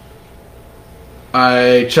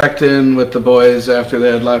 I checked in with the boys after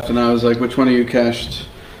they had left, and I was like, which one of you cashed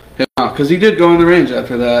him out? Because he did go in the range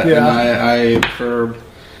after that. Yeah. And I for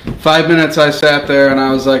 5 minutes, I sat there, and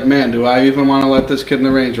I was like, man, do I even want to let this kid in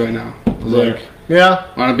the range right now? I was Yeah. like, Yeah.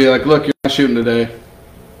 I want to be like, look, you're not shooting today.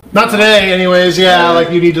 Not today, anyways. Yeah,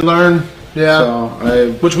 like you need to learn. Yeah.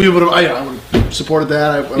 So Which we would have. I would have supported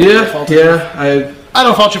that. I wouldn't have faulted him. I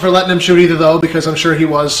don't fault you for letting him shoot either, though, because I'm sure he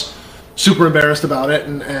was super embarrassed about it,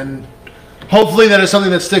 and hopefully that is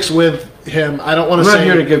something that sticks with him. I don't want I'm to not say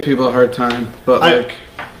here to give people a hard time, but like,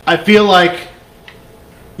 I feel like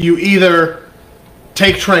you either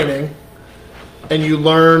take training and you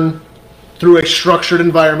learn through a structured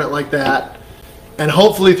environment like that, and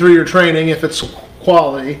hopefully through your training, if it's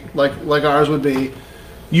quality, like ours would be,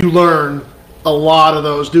 you learn a lot of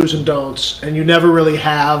those do's and don'ts, and you never really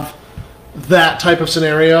have that type of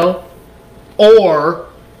scenario, or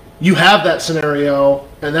you have that scenario,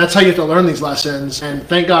 and that's how you have to learn these lessons. And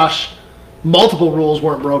thank gosh, multiple rules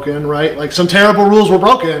weren't broken, right? Like, some terrible rules were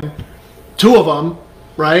broken, 2 of them,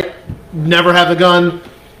 right? Never have the gun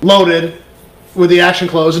loaded with the action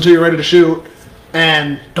closed until you're ready to shoot,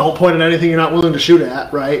 and don't point at anything you're not willing to shoot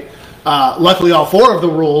at, right? Luckily, all 4 of the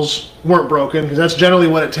rules weren't broken, because that's generally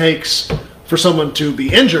what it takes for someone to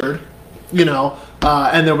be injured, you know.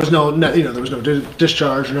 and there was no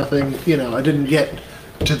discharge or nothing. I didn't get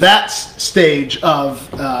to that stage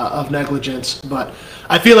of negligence. But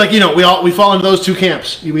I feel like we fall into those two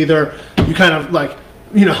camps. You kind of like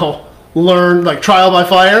learn like trial by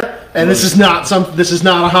fire, and this is not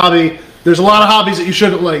a hobby. There's a lot of hobbies that you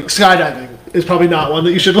shouldn't like. Skydiving is probably not one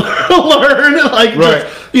that you should learn like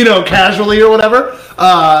just, casually or whatever.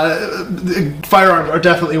 Firearms are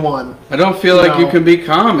definitely one. I don't feel like you can be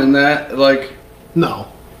calm in that. Like,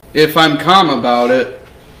 no. If I'm calm about it,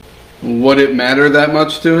 would it matter that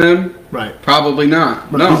much to him? Right. Probably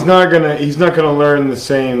not. No. He's not gonna learn the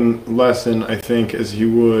same lesson, I think, as he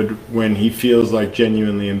would when he feels like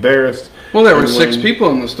genuinely embarrassed. Well, there were 6 people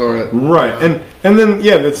in the store. Right. And then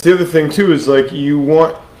that's the other thing too, is like you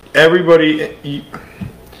want everybody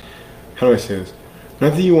how do I say this?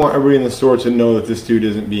 Not that you want everybody in the store to know that this dude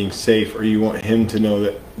isn't being safe, or you want him to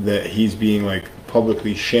know that he's being like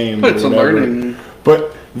publicly shamed. But it's or whatever. a learning.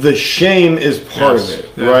 But the shame is part of it,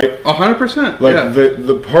 right? 100%. Like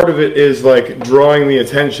the part of it is like drawing the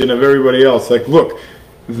attention of everybody else. Like, look,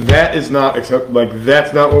 that is not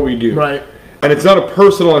that's not what we do, right? And it's not a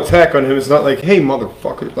personal attack on him. It's not like, hey,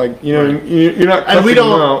 motherfucker, like you're not. And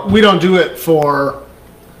we don't do it for,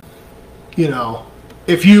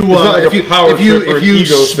 if you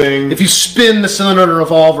if you spin the cylinder in a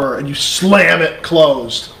revolver and you slam it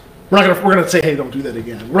closed, we're gonna say, hey, don't do that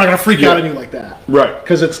again. We're not gonna freak out on you like that, right?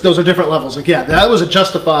 Because those are different levels. Like, that was a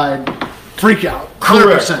justified freak out. 100%.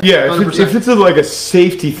 Correct. Yeah, if it's like a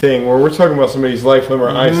safety thing where we're talking about somebody's life, limb, or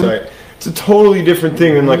eyesight, it's a totally different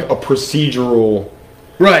thing than like a procedural.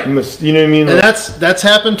 Right. You know what I mean? And that's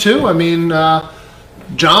happened too. I mean,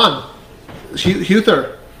 John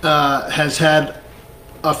Huther has had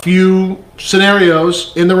a few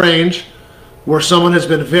scenarios in the range where someone has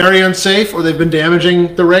been very unsafe or they've been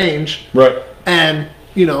damaging the range. Right. And,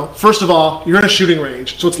 first of all, you're in a shooting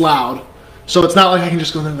range, so it's loud. So it's not like I can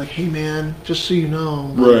just go there and like, hey man, just so you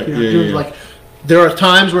know. Right. Like, there are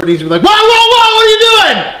times where it needs to be like, whoa, what are you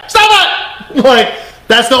doing? Stop it! Like,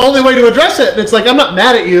 that's the only way to address it. And it's like, I'm not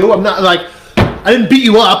mad at you. I'm not like, I didn't beat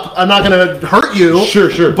you up. I'm not going to hurt you.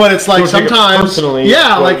 Sure. But it's like sometimes,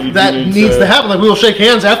 that needs to happen. Like, we will shake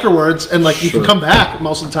hands afterwards, and like you can come back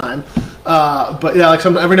most of the time. But yeah, like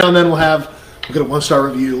every now and then we'll get a 1-star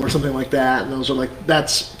review or something like that, and those are like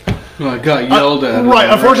Well, I got yelled at. Right.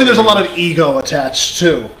 Unfortunately, there's a lot of ego attached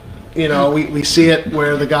too. We see it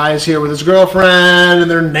where the guy is here with his girlfriend and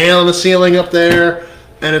they're nailing the ceiling up there,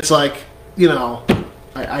 and it's like,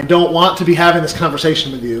 I don't want to be having this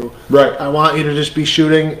conversation with you. Right. I want you to just be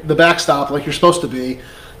shooting the backstop like you're supposed to be.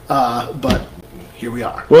 But here we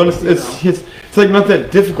are. Well, it's like not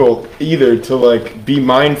that difficult either to like be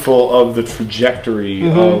mindful of the trajectory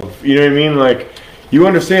of, you know what I mean? Like, you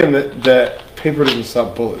understand that paper doesn't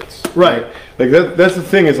stop bullets. Right. Like that's the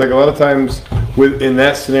thing, is like a lot of times in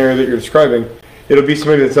that scenario that you're describing, it'll be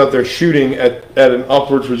somebody that's out there shooting at an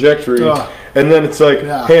upward trajectory, and then it's like,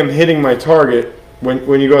 hey, I'm hitting my target.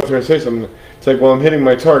 When you go out there and say something, it's like, well, I'm hitting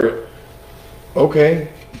my target. Okay,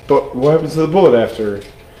 but what happens to the bullet after?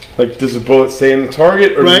 Like, does the bullet stay in the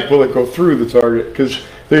target, or does the bullet go through the target? Because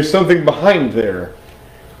there's something behind there.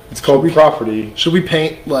 It's called property. Should we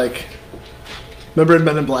paint, like, remember in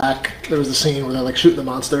Men in Black, there was the scene where they're, like, shooting the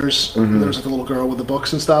monsters, and there was, like, a little girl with the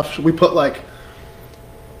books and stuff. Should we paint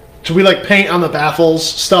on the baffles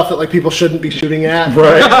stuff that, like, people shouldn't be shooting at?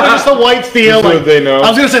 Right. Just the white steel. Like, they know. I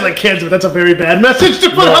was going to say, like, kids, but that's a very bad message to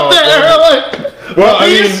put up there. Like, well,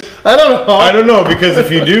 I don't know. I don't know, because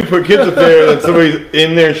if you do put kids up there, then somebody's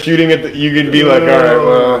in there shooting at you could be like, all right,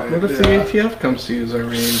 well. What if the ATF comes to use our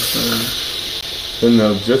range? Then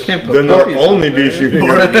they'll only be shooting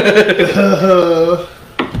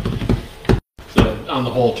So on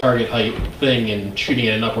the whole target height thing and shooting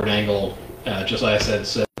at an upward angle, just like I said,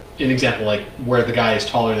 an example like where the guy is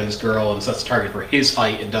taller than his girl and sets the target for his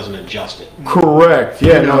height and doesn't adjust it. Correct.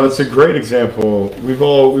 Yeah, no, that's a great example. We've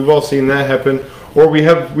all seen that happen. Or we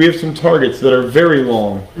have some targets that are very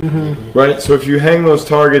long, right? So if you hang those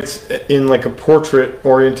targets in like a portrait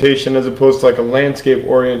orientation as opposed to like a landscape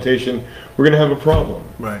orientation, we're gonna have a problem.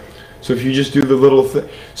 Right. So if you just do the little thing,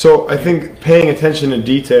 so I think paying attention to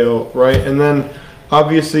detail, right? And then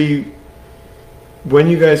obviously, when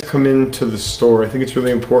you guys come into the store, I think it's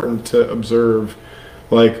really important to observe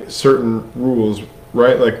like certain rules,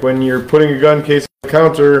 right? Like when you're putting a gun case on the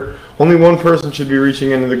counter, only one person should be reaching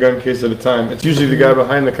into the gun case at a time. It's usually the guy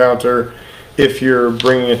behind the counter if you're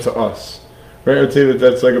bringing it to us, right? I would say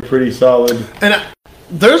that's like a pretty solid. And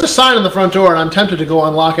there's a sign on the front door, and I'm tempted to go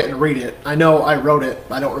unlock it and read it. I know I wrote it.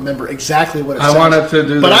 I don't remember exactly what it says. I wanted to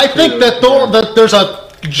do that. But I think that there's a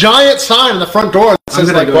giant sign on the front door that says,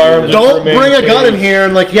 gonna like, go do that. don't bring a gun in here,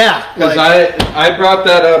 and, like, yeah. Because Like, I brought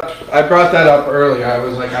that up earlier. I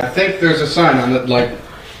was like, I think there's a sign on the, like,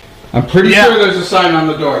 I'm pretty Yeah. sure there's a sign on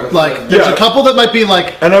the door. that like says- there's Yeah. a couple that might be,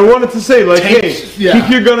 like, And I wanted to say, like, Taped, hey, yeah. keep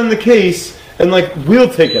your gun in the case, and like we'll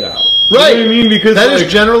take it out. right. You know what I mean? Because that is like,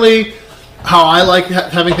 generally how I like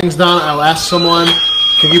having things done. I'll ask someone,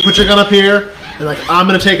 can you put your gun up here? And, like, I'm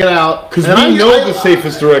going to take it out. because And we I- know I- the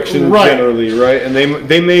safest direction Right. generally, right? And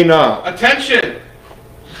they may not. Attention!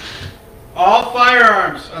 All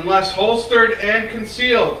firearms, unless holstered and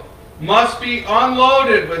concealed, must be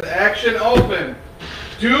unloaded with action open.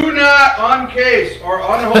 Do not uncase or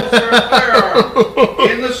unholster a firearm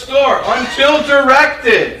in the store until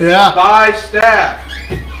directed Yeah. by staff.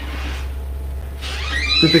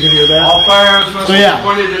 Did they can hear that? All firearms must So, yeah. be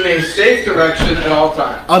pointed in a safe direction at all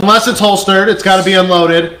times. Unless it's holstered, it's got to be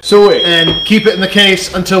unloaded. So wait, And keep it in the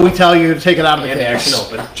case until we tell you to take it out of the And case. action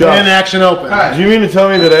open. Josh, And action open. Hi. do you mean to tell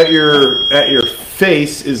me that at your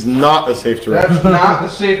face is not a safe direction? That's not the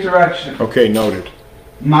safe direction. Okay, noted.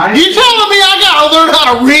 My You telling me I gotta learn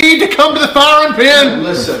how to read to come to the firing pin?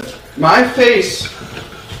 Listen, my face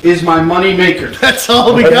is my money maker. That's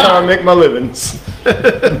all we That's how I got. make my livings.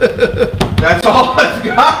 That's all I've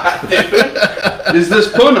got, dude. Is this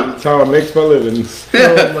punum. That's how I make my livings.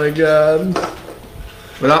 Oh my god.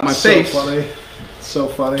 Without my So face. funny. So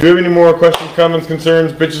funny. Do you have any more questions, comments,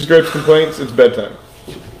 concerns, bitches, gripes, complaints? It's bedtime.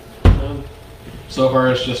 So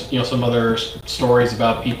far, it's just some other stories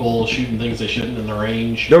about people shooting things they shouldn't in the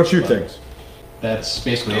range. Don't shoot but things. That's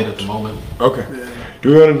basically it at the moment. Okay. Do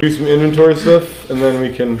we want to do some inventory stuff, and then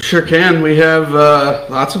we can? Sure can. We have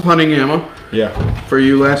lots of hunting ammo Yeah. for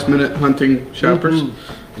you last minute hunting shoppers.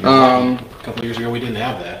 A couple years ago, we didn't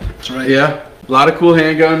have that. That's right. Yeah. A lot of cool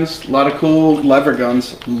handguns, a lot of cool lever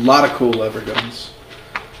guns, a lot of cool lever guns.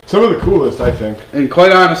 Some of the coolest, I think. And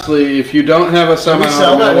quite honestly, if you don't have a Did we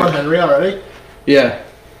sell that one semi-automatic, Henry already? yeah,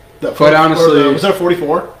 That Quite honestly- was that a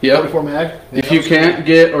 44? Yep. 44 mag? if you can't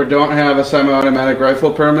get or don't have a semi-automatic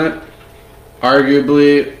rifle permit,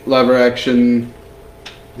 arguably lever action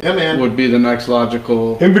Yeah, man. would be the next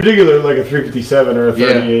logical. In particular, like a 357 or a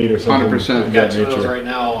 38 or something. 100%. of Got that two of those nature. right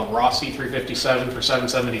now: a Rossi 357 for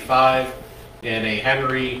 775, and a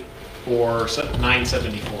Henry for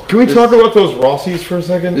 974. Can we talk about those Rossies for a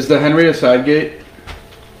second? Is the Henry a side gate?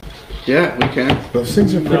 Yeah, we can. Those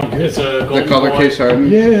things are pretty No, good. it's a The golden color boy. case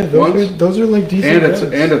hardened. Yeah, Once- those are like decent.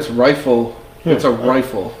 And it's rifle. Yeah. It's a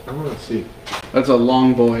rifle. I want to see. That's a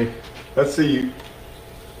long boy. Let's see.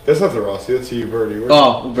 That's not the Rossi. That's the Uberti. Where's-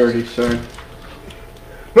 Oh, birdie, sorry.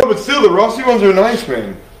 No, but still, the Rossi ones are nice,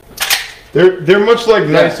 man. They're much like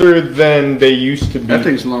Yeah. nicer than they used to be. That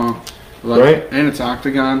thing's long. Like, Right? And it's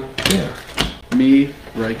octagon. Yeah. Me,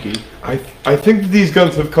 Reiki. I think that these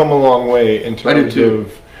guns have come a long way in I do terms too.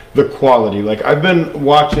 of the quality. Like I've been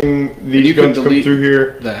watching these you can guns come delete through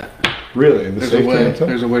here. That. Really, the There's a safety way. on top?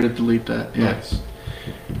 There's a way to delete that. Yeah. Nice.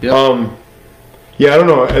 Yep. Yeah, I don't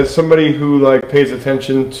know. As somebody who like pays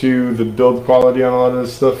attention to the build quality on a lot of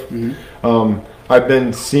this stuff, I've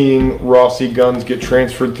been seeing Rossi guns get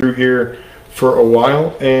transferred through here for a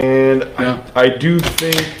while, and Yeah. I do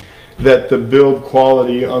think that the build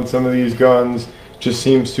quality on some of these guns just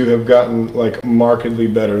seems to have gotten like markedly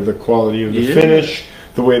better. The quality of the Yeah. finish,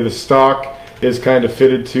 the way the stock is kind of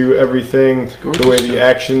fitted to everything, the way gorgeous the stuff.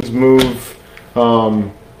 actions move,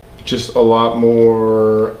 just a lot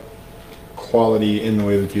more quality in the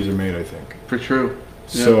way that these are made, I think. For true.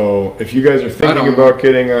 Yeah. So if you guys are thinking don't about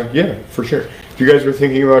getting a, yeah, for sure. If you guys are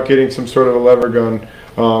thinking about getting some sort of a lever gun,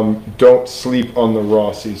 don't sleep on the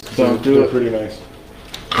Rossies. 'Cause Don't they're do it. pretty nice.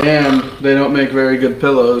 And they don't make very good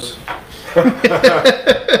pillows.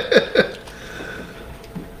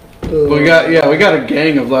 We got a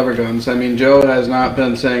gang of lever guns. I mean, Joe has not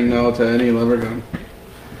been saying no to any lever gun.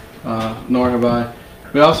 Nor have I.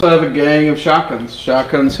 We also have a gang of shotguns.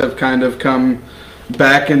 Shotguns have kind of come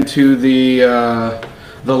back into the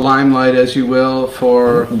limelight, as you will,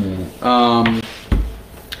 for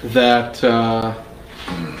that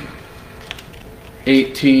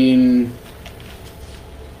 18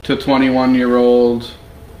 to 21-year-old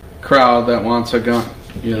crowd that wants a gun.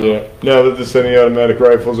 You know? Yeah. Now that the semi-automatic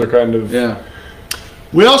rifles are kind of, Yeah.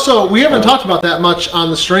 We haven't talked about that much on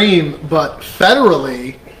the stream, but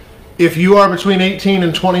federally, if you are between 18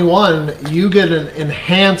 and 21, you get an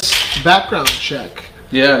enhanced background check.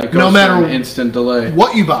 Yeah. It goes No matter for an instant delay.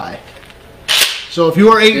 What you buy. So if you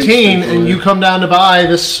are 18 Instant and you delay. come down to buy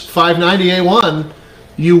this 590A1,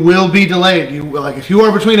 you will be delayed. You like if you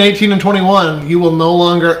are between 18 and 21, you will no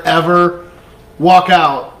longer ever walk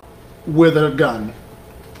out with a gun.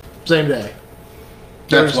 Same day.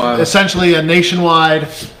 That's there's wild. essentially a nationwide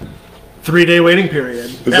 3-day waiting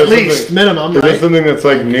period, that at least something- minimum, Is that right? something that's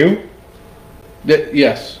like new?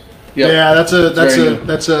 Yes. Yep. Yeah, Very new.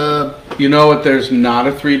 that's a You know what? There's not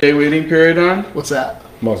a 3-day waiting period on what's that?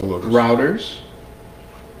 Muzzle loaders. routers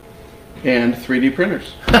and 3D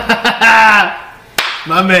printers.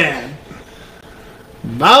 My man.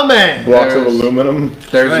 My man. Blocks of There's- aluminum.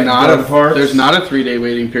 There's Right, not gun parts. there's not a 3-day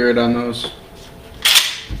waiting period on those.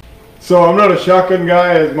 So I'm not a shotgun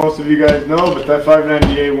guy, as most of you guys know, but that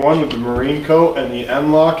 590A1 with the marine coat and the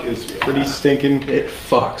M-lock is pretty stinking. It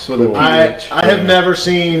fucks with a Cool. PH. I have never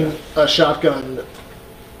seen a shotgun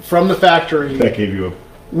from the factory That gave you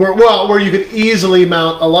where you could easily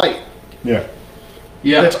mount a light. yeah.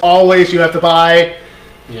 Yeah. It's always you have to buy,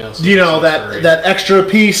 Yeah, you know, that extra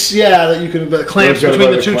piece, yeah, that you can the clamps Gotta between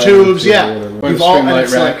buy the two clamps, tubes, yeah, yeah. whatever. Or the You've all- and Streamlight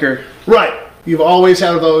it's like- Racker. right. You've always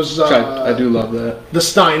had those. Which I do love that. The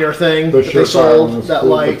Steiner thing The that they Surefire sold, one was that cool,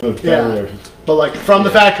 light, but the yeah. battery- But like from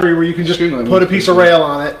the factory where you can just Streamlight put a one's piece of pretty rail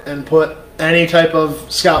on it and put any type of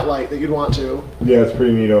scout light that you'd want to. Yeah, it's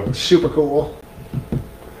pretty neato. Super cool.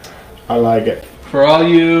 I like it. For all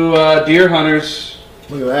you deer hunters,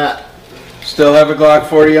 Look at that. still have a Glock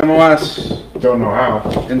 40 MOS Don't know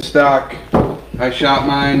how. in stock. I shot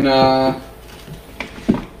mine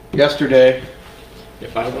yesterday.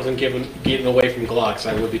 If I wasn't getting away from Glocks,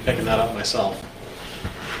 I would be picking that up myself.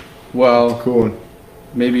 Well, Cool.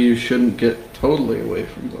 maybe you shouldn't get totally away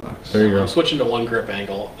from Glocks. There you go. I'm switching to one grip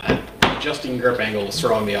angle. Adjusting grip angle was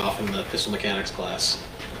throwing me off in the pistol mechanics class.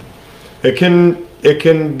 It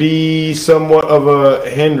can be somewhat of a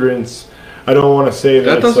hindrance. I don't want to say that.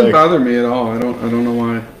 That it's doesn't like, bother me at all. I don't know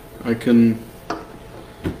why.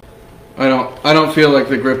 I don't feel like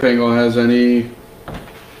the grip angle has any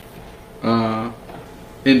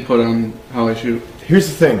input on how I shoot. Here's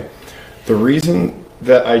the thing. The reason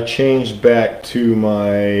that I changed back to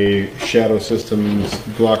my Shadow Systems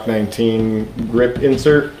Glock 19 grip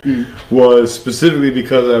insert was specifically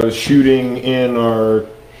because I was shooting in our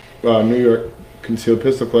New York concealed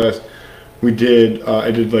pistol class. I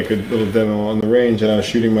did like a little demo on the range, and I was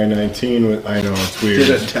shooting my 19 with. I know it's weird.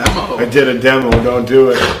 Did a demo. I did a demo. Don't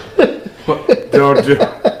do it. Don't do.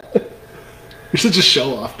 You're such a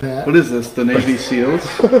show off, Pat. What is this? The Navy SEALs?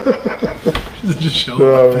 Just show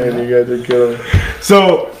Oh off. man, you guys are killing me.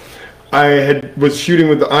 So I was shooting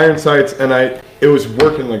with the iron sights, and it was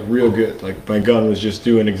working like real good. Like my gun was just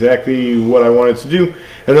doing exactly what I wanted to do.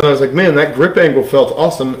 And then I was like, man, that grip angle felt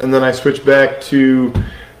awesome. And then I switched back to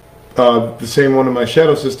the same one of my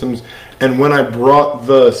Shadow Systems. And when I brought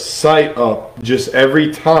the sight up, just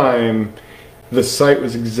every time, the sight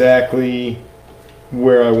was exactly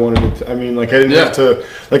where I wanted it to. I mean, like I didn't have to.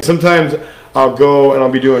 Like sometimes I'll go and I'll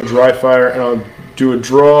be doing dry fire and I'll do a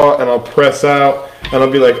draw and I'll press out and I'll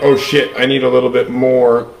be like, oh shit, I need a little bit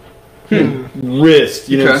more wrist.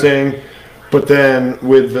 You know what I'm Okay. saying? But then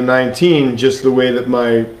with the 19, just the way that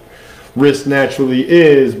my wrist naturally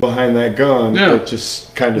is behind that gun, Yeah. it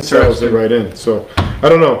just kind of settles it Interesting. right in. So I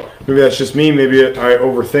don't know. Maybe that's just me. Maybe I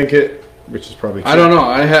overthink it, which is probably. I don't know.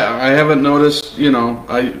 I haven't noticed. You know,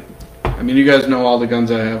 I mean, you guys know all the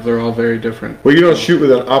guns I have. They're all very different. Well, you don't shoot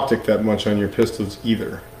with an optic that much on your pistols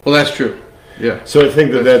either. Well, that's true. Yeah. So I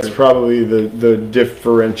think that's That's true. probably the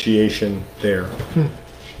differentiation there.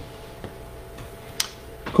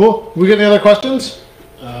 Cool. We got any other questions?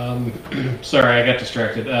 Sorry, I got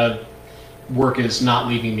distracted. Work is not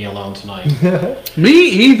leaving me alone tonight. Me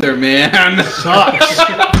either, man. Sucks.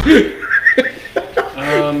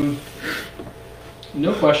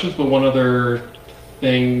 No questions, but one other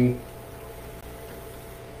thing.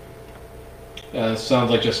 Sounds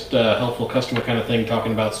like just a helpful customer kind of thing,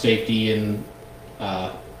 talking about safety and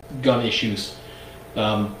gun issues.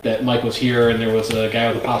 That Mike was here, and there was a guy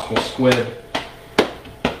with a possible squib.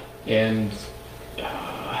 And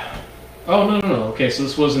oh no! Okay, so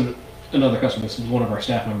this wasn't another customer. This was one of our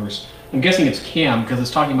staff members. I'm guessing it's Cam because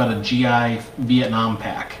it's talking about a GI Vietnam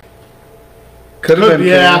pack. Could have been.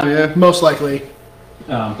 yeah, Yeah. most likely.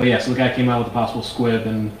 But yeah, so the guy came out with a possible squib,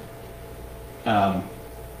 and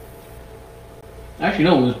actually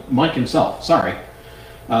no, it was Mike himself. Sorry,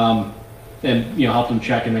 and helped him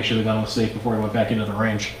check and make sure the gun was safe before he went back into the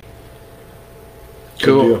range. Good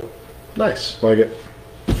Cool. deal. Nice. Like it.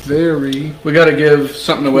 Very. We got to give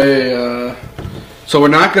something away. So we're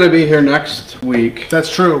not going to be here next week, That's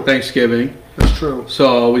true. Thanksgiving. That's true.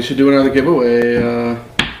 So we should do another giveaway.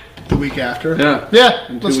 The week after. Yeah. Yeah,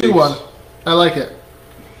 In 2 let's do weeks. one. I like it.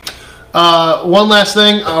 One last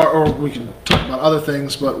thing, or we can talk about other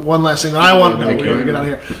things, but one last thing that I want to know, we're going to get out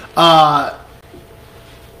of here.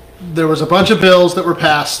 There was a bunch of bills that were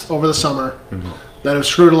passed over the summer that have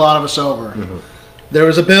screwed a lot of us over. There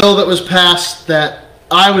was a bill that was passed that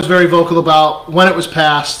I was very vocal about when it was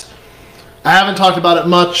passed. I haven't talked about it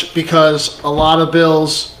much because a lot of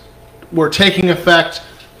bills were taking effect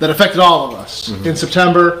that affected all of us. In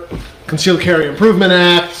September, Concealed Carry Improvement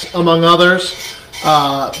Act, among others.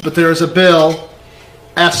 But there is a bill,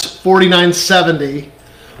 S-4970,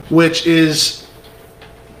 which is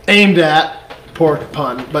aimed at, poor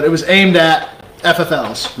pun, but it was aimed at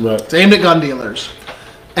FFLs. Right. It's aimed at gun dealers.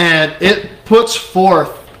 And it puts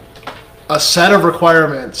forth a set of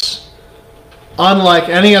requirements unlike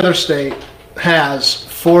any other state has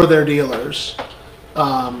for their dealers.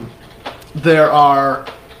 There are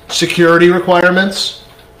security requirements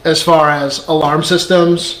as far as alarm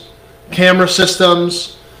systems, camera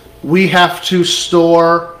systems. We have to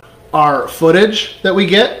store our footage that we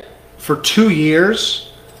get for 2 years.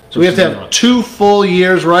 So we have to have 2 full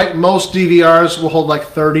years, right? Most DVRs will hold like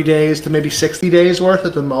 30 days to maybe 60 days worth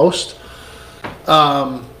at the most.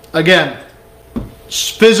 Again,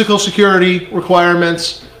 physical security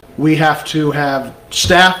requirements. We have to have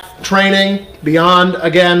staff training beyond,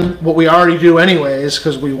 again, what we already do anyways,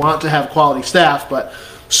 because we want to have quality staff, but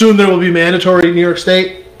soon there will be mandatory New York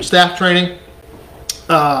State staff training.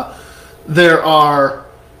 There are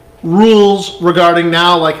rules regarding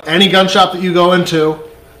now, like any gun shop that you go into,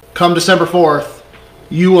 come December 4th,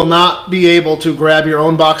 you will not be able to grab your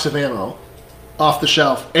own box of ammo off the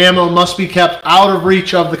shelf. Ammo must be kept out of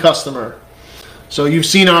reach of the customer. So you've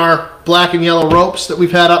seen our black and yellow ropes that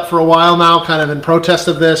we've had up for a while now, kind of in protest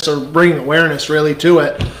of this or bringing awareness really to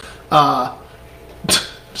it.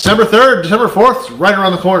 December 3rd, December 4th, right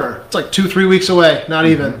around the corner. It's like 2-3 weeks away, not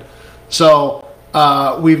even. So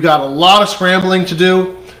we've got a lot of scrambling to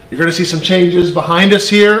do. You're going to see some changes behind us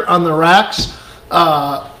here on the racks.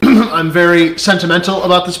 I'm very sentimental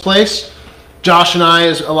about this place. Josh and I,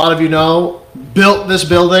 as a lot of you know, built this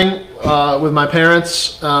building with my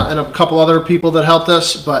parents and a couple other people that helped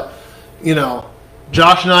us. But, you know,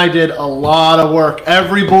 Josh and I did a lot of work.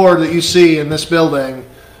 Every board that you see in this building,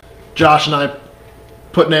 Josh and I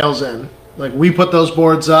put nails in. Like, we put those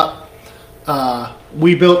boards up.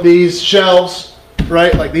 We built these shelves,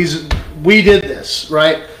 right? Like, these, we did this,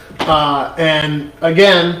 right? And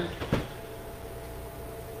again,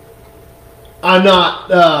 I'm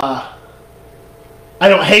not, I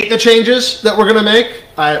don't hate the changes that we're going to make.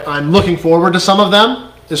 I'm looking forward to some of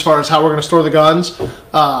them as far as how we're going to store the guns.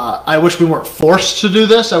 I wish we weren't forced to do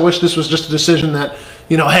this. I wish this was just a decision that,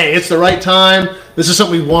 you know, hey, it's the right time. This is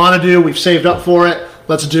something we want to do. We've saved up for it.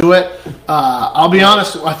 Let's do it. I'll be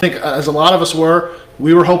honest, I think as a lot of us were,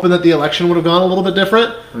 we were hoping that the election would have gone a little bit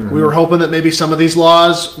different. We were hoping that maybe some of these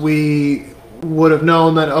laws, we would have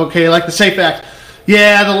known that, okay, like the SAFE Act,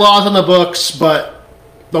 yeah, the law's on the books, but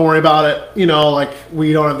don't worry about it. You know, like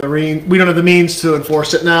we don't have the means to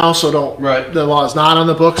enforce it now, so don't. Right. The law is not on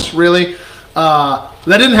the books really. That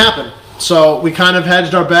didn't happen, so we kind of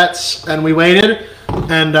hedged our bets and we waited,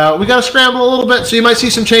 and we got to scramble a little bit. So you might see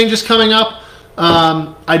some changes coming up.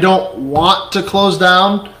 I don't want to close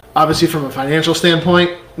down. Obviously, from a financial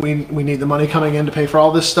standpoint, we need the money coming in to pay for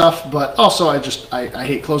all this stuff. But also, I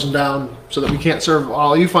hate closing down so that we can't serve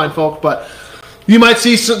all you fine folk. But you might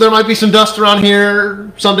see there might be some dust around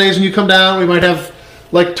here some days when you come down. We might have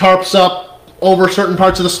like tarps up over certain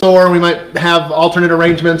parts of the store. We might have alternate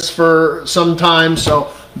arrangements for some time.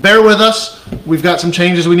 So bear with us. We've got some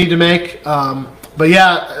changes we need to make. But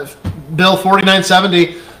yeah, Bill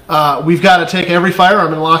 4970, we've got to take every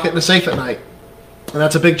firearm and lock it in a safe at night. And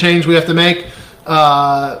that's a big change we have to make.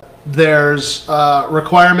 There's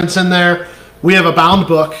requirements in there. We have a bound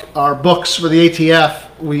book, our books for the ATF.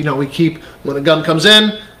 We keep, when a gun comes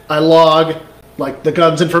in, I log like the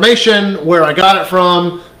gun's information, where I got it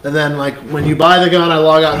from, and then like when you buy the gun, I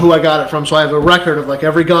log out who I got it from. So I have a record of like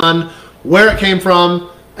every gun, where it came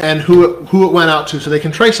from, and who it went out to, so they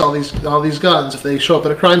can trace all these guns if they show up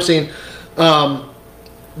at a crime scene. The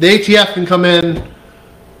ATF can come in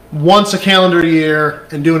once a calendar year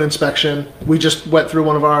and do an inspection. We just went through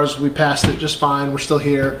one of ours. We passed it just fine. We're still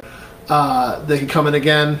here. They can come in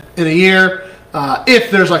again in a year.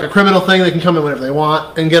 If there's like a criminal thing, they can come in whenever they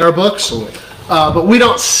want and get our books. But we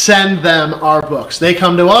don't send them our books. They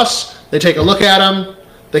come to us. They take a look at them.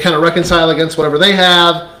 They kind of reconcile against whatever they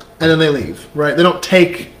have, and then they leave. Right? They don't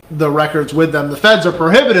take the records with them. The feds are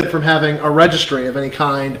prohibited from having a registry of any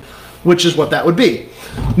kind, which is what that would be.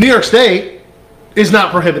 New York State is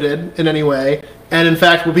not prohibited in any way, and in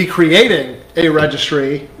fact will be creating a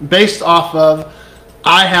registry based off of,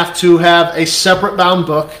 I have to have a separate bound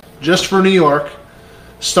book just for New York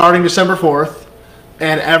starting December 4th,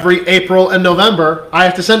 and every April and November I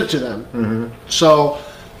have to send it to them. So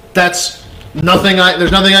that's There's nothing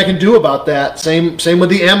I can do about that. Same with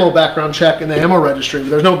the ammo background check and the ammo registry.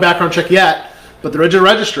 There's no background check yet, but there is a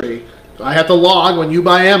registry. I have to log when you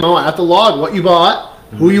buy ammo. I have to log what you bought,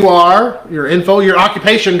 who you are, your info, your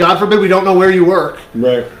occupation. God forbid we don't know where you work.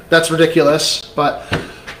 Right. That's ridiculous. But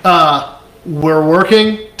we're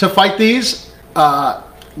working to fight these.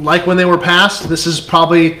 Like when they were passed, this is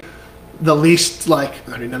probably the least,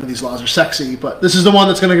 none of these laws are sexy, but this is the one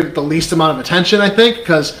that's going to get the least amount of attention, I think,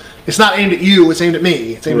 because it's not aimed at you, it's aimed at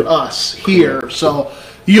me, it's aimed at us here. So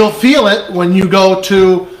you'll feel it when you go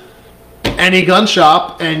to any gun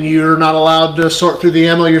shop and you're not allowed to sort through the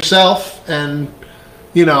ammo yourself, and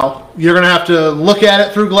you're going to have to look at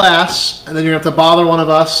it through glass, and then you're going to have to bother one of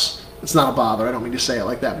us. It's not a bother, I don't mean to say it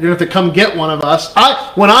like that. You're going to have to come get one of us.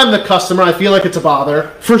 When I'm the customer, I feel like it's a bother.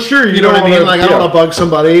 For sure. You know what I mean? I don't want to bug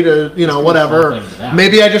somebody to, whatever.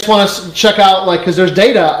 Maybe I just want to check out, because there's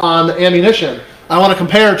data on ammunition. I want to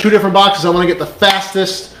compare two different boxes. I want to get the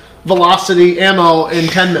fastest velocity ammo in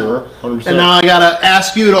 10 mil. 100%. And now I got to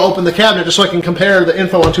ask you to open the cabinet just so I can compare the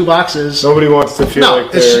info on two boxes. Nobody wants to feel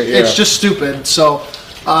like they're... It's just stupid. So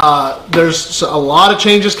there's a lot of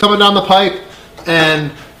changes coming down the pipe,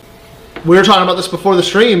 and we were talking about this before the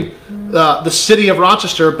stream. The city of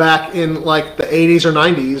Rochester back in the 80s or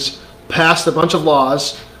 90s passed a bunch of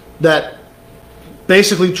laws that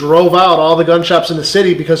basically drove out all the gun shops in the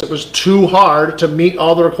city because it was too hard to meet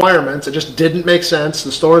all the requirements. It just didn't make sense.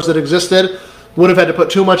 The stores that existed would have had to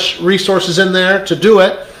put too much resources in there to do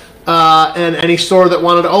it. And any store that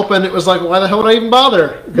wanted to open, it was like, why the hell would I even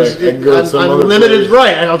bother? Because I'm limited,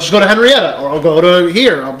 right? I'll just go to Henrietta, or I'll go to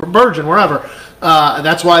here, or Virgin, wherever. And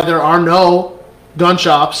that's why there are no gun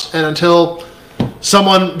shops, and until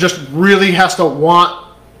someone just really has to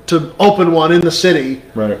want to open one in the city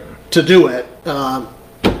to do it,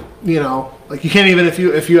 you can't even, if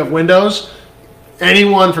you have windows,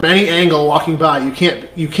 anyone from any angle walking by,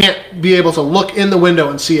 you can't be able to look in the window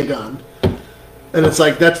and see a gun. And it's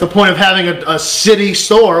that's the point of having a city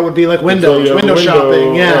store, would be window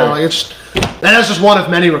shopping. Yeah, that's just one of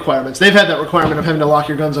many requirements. They've had that requirement of having to lock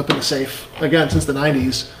your guns up in the safe again since the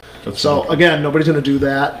 90s. Again, nobody's going to do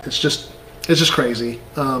that. It's just crazy.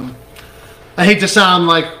 I hate to sound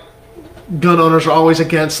like gun owners are always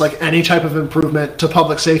against any type of improvement to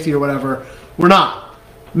public safety or whatever. We're not.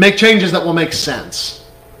 Make changes that will make sense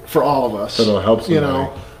for all of us. That'll help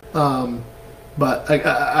somebody. But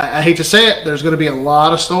I hate to say it, there's going to be a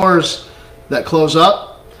lot of stores that close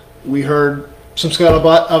up. We heard some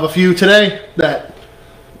scuttlebutt of a few today that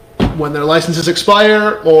when their licenses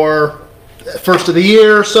expire or first of the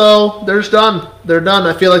year or so, they're just done. They're done.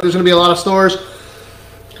 I feel like there's going to be a lot of stores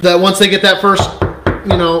that once they get that first,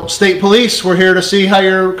 state police, we're here to see how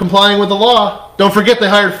you're complying with the law. Don't forget they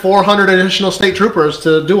hired 400 additional state troopers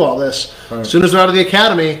to do all this. Right. As soon as they're out of the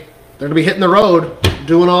academy, they're going to be hitting the road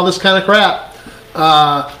doing all this kind of crap.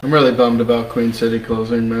 I'm really bummed about Queen City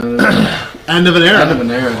closing, man. End of an era. End of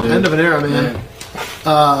an era, dude. End of an era, man.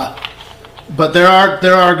 But there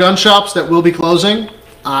are gun shops that will be closing.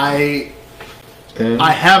 I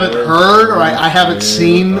haven't heard, or I haven't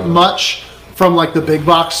seen much from the big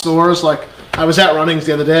box stores. I was at Runnings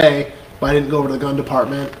the other day, but I didn't go over to the gun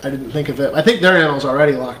department. I didn't think of it. I think their ammo's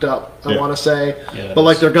already locked up, I want to say. Yeah,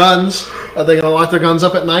 but their guns, are they going to lock their guns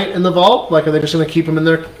up at night in the vault? Are they just going to keep them in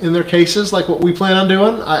their cases like what we plan on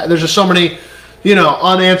doing? There's just so many,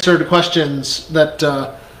 unanswered questions that,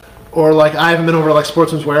 or I haven't been over to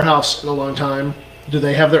Sportsman's Warehouse in a long time. Do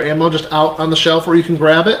they have their ammo just out on the shelf where you can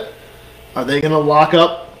grab it? Are they going to lock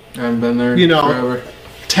up, I haven't been there forever.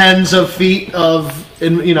 Tens of feet of,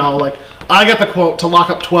 I got the quote to lock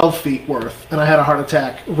up 12 feet worth, and I had a heart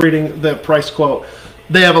attack reading the price quote.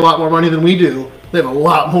 They have a lot more money than we do. They have a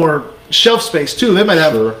lot more shelf space too. They might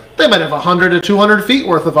have 100 to 200 feet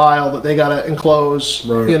worth of aisle that they got to enclose.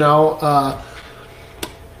 Right.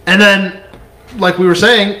 And then, like we were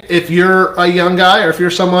saying, if you're a young guy or if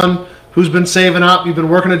you're someone who's been saving up, you've been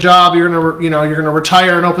working a job, you're gonna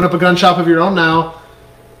retire and open up a gun shop of your own now.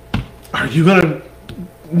 Are you gonna?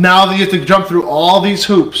 Now that you have to jump through all these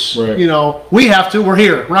hoops, right. We have to. We're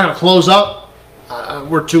here. We're not going to close up.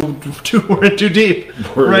 We're we're in too deep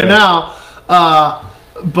now.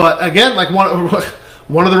 But again,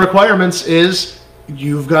 one of the requirements is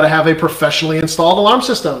you've got to have a professionally installed alarm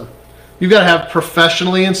system. You've got to have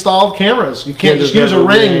professionally installed cameras. You can't just use a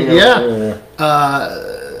ring. Yeah.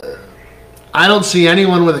 I don't see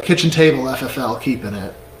anyone with a kitchen table FFL keeping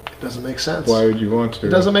it. It doesn't make sense. Why would you want to?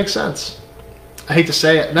 It doesn't make sense. I hate to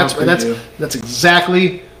say it. That's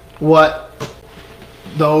exactly what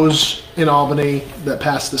those in Albany that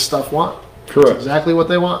pass this stuff want. Correct. That's exactly what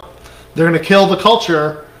they want. They're going to kill the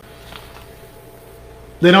culture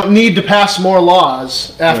They don't need to pass more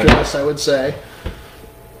laws after this, I would say.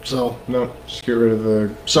 So, No, just get rid of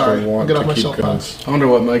the. Sorry, the want get off to my keep soapbox. guns. I wonder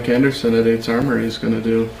what Mike Anderson at 8's Armory is going to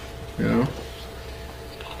do. You know?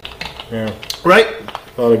 Yeah, right?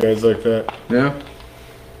 a lot of guys like that. Yeah.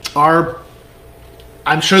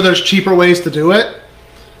 I'm sure there's cheaper ways to do it.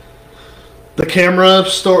 The camera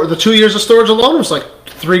store, the 2 years of storage alone was like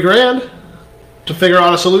 $3,000 to figure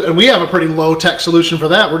out a solution. And we have a pretty low tech solution for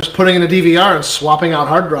that. We're just putting in a DVR and swapping out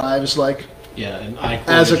hard drives, like. Yeah, and I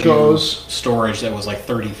As quoted it goes. you storage that was like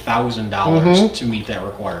 $30,000 to meet that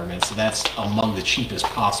requirement. So that's among the cheapest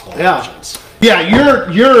possible Yeah. options. Yeah,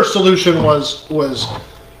 your solution was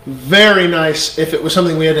very nice if it was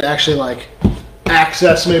something we had to actually like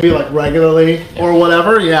access maybe like regularly or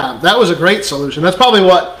whatever. Yeah, that was a great solution. That's probably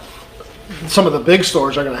what some of the big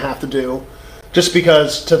stores are going to have to do, just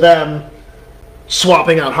because to them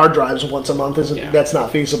swapping out hard drives once a month isn't that's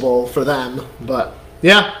not feasible for them. But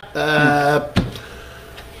yeah,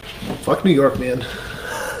 fuck New York, man.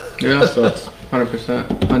 Yeah, so it's 100%.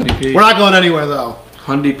 Hundy P. We're not going anywhere though.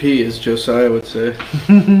 Hundy P, as Josiah would say.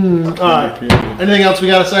 All right. Anything else we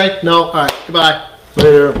got to say? No. All right. Goodbye.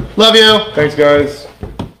 Later. Love you. Thanks, guys.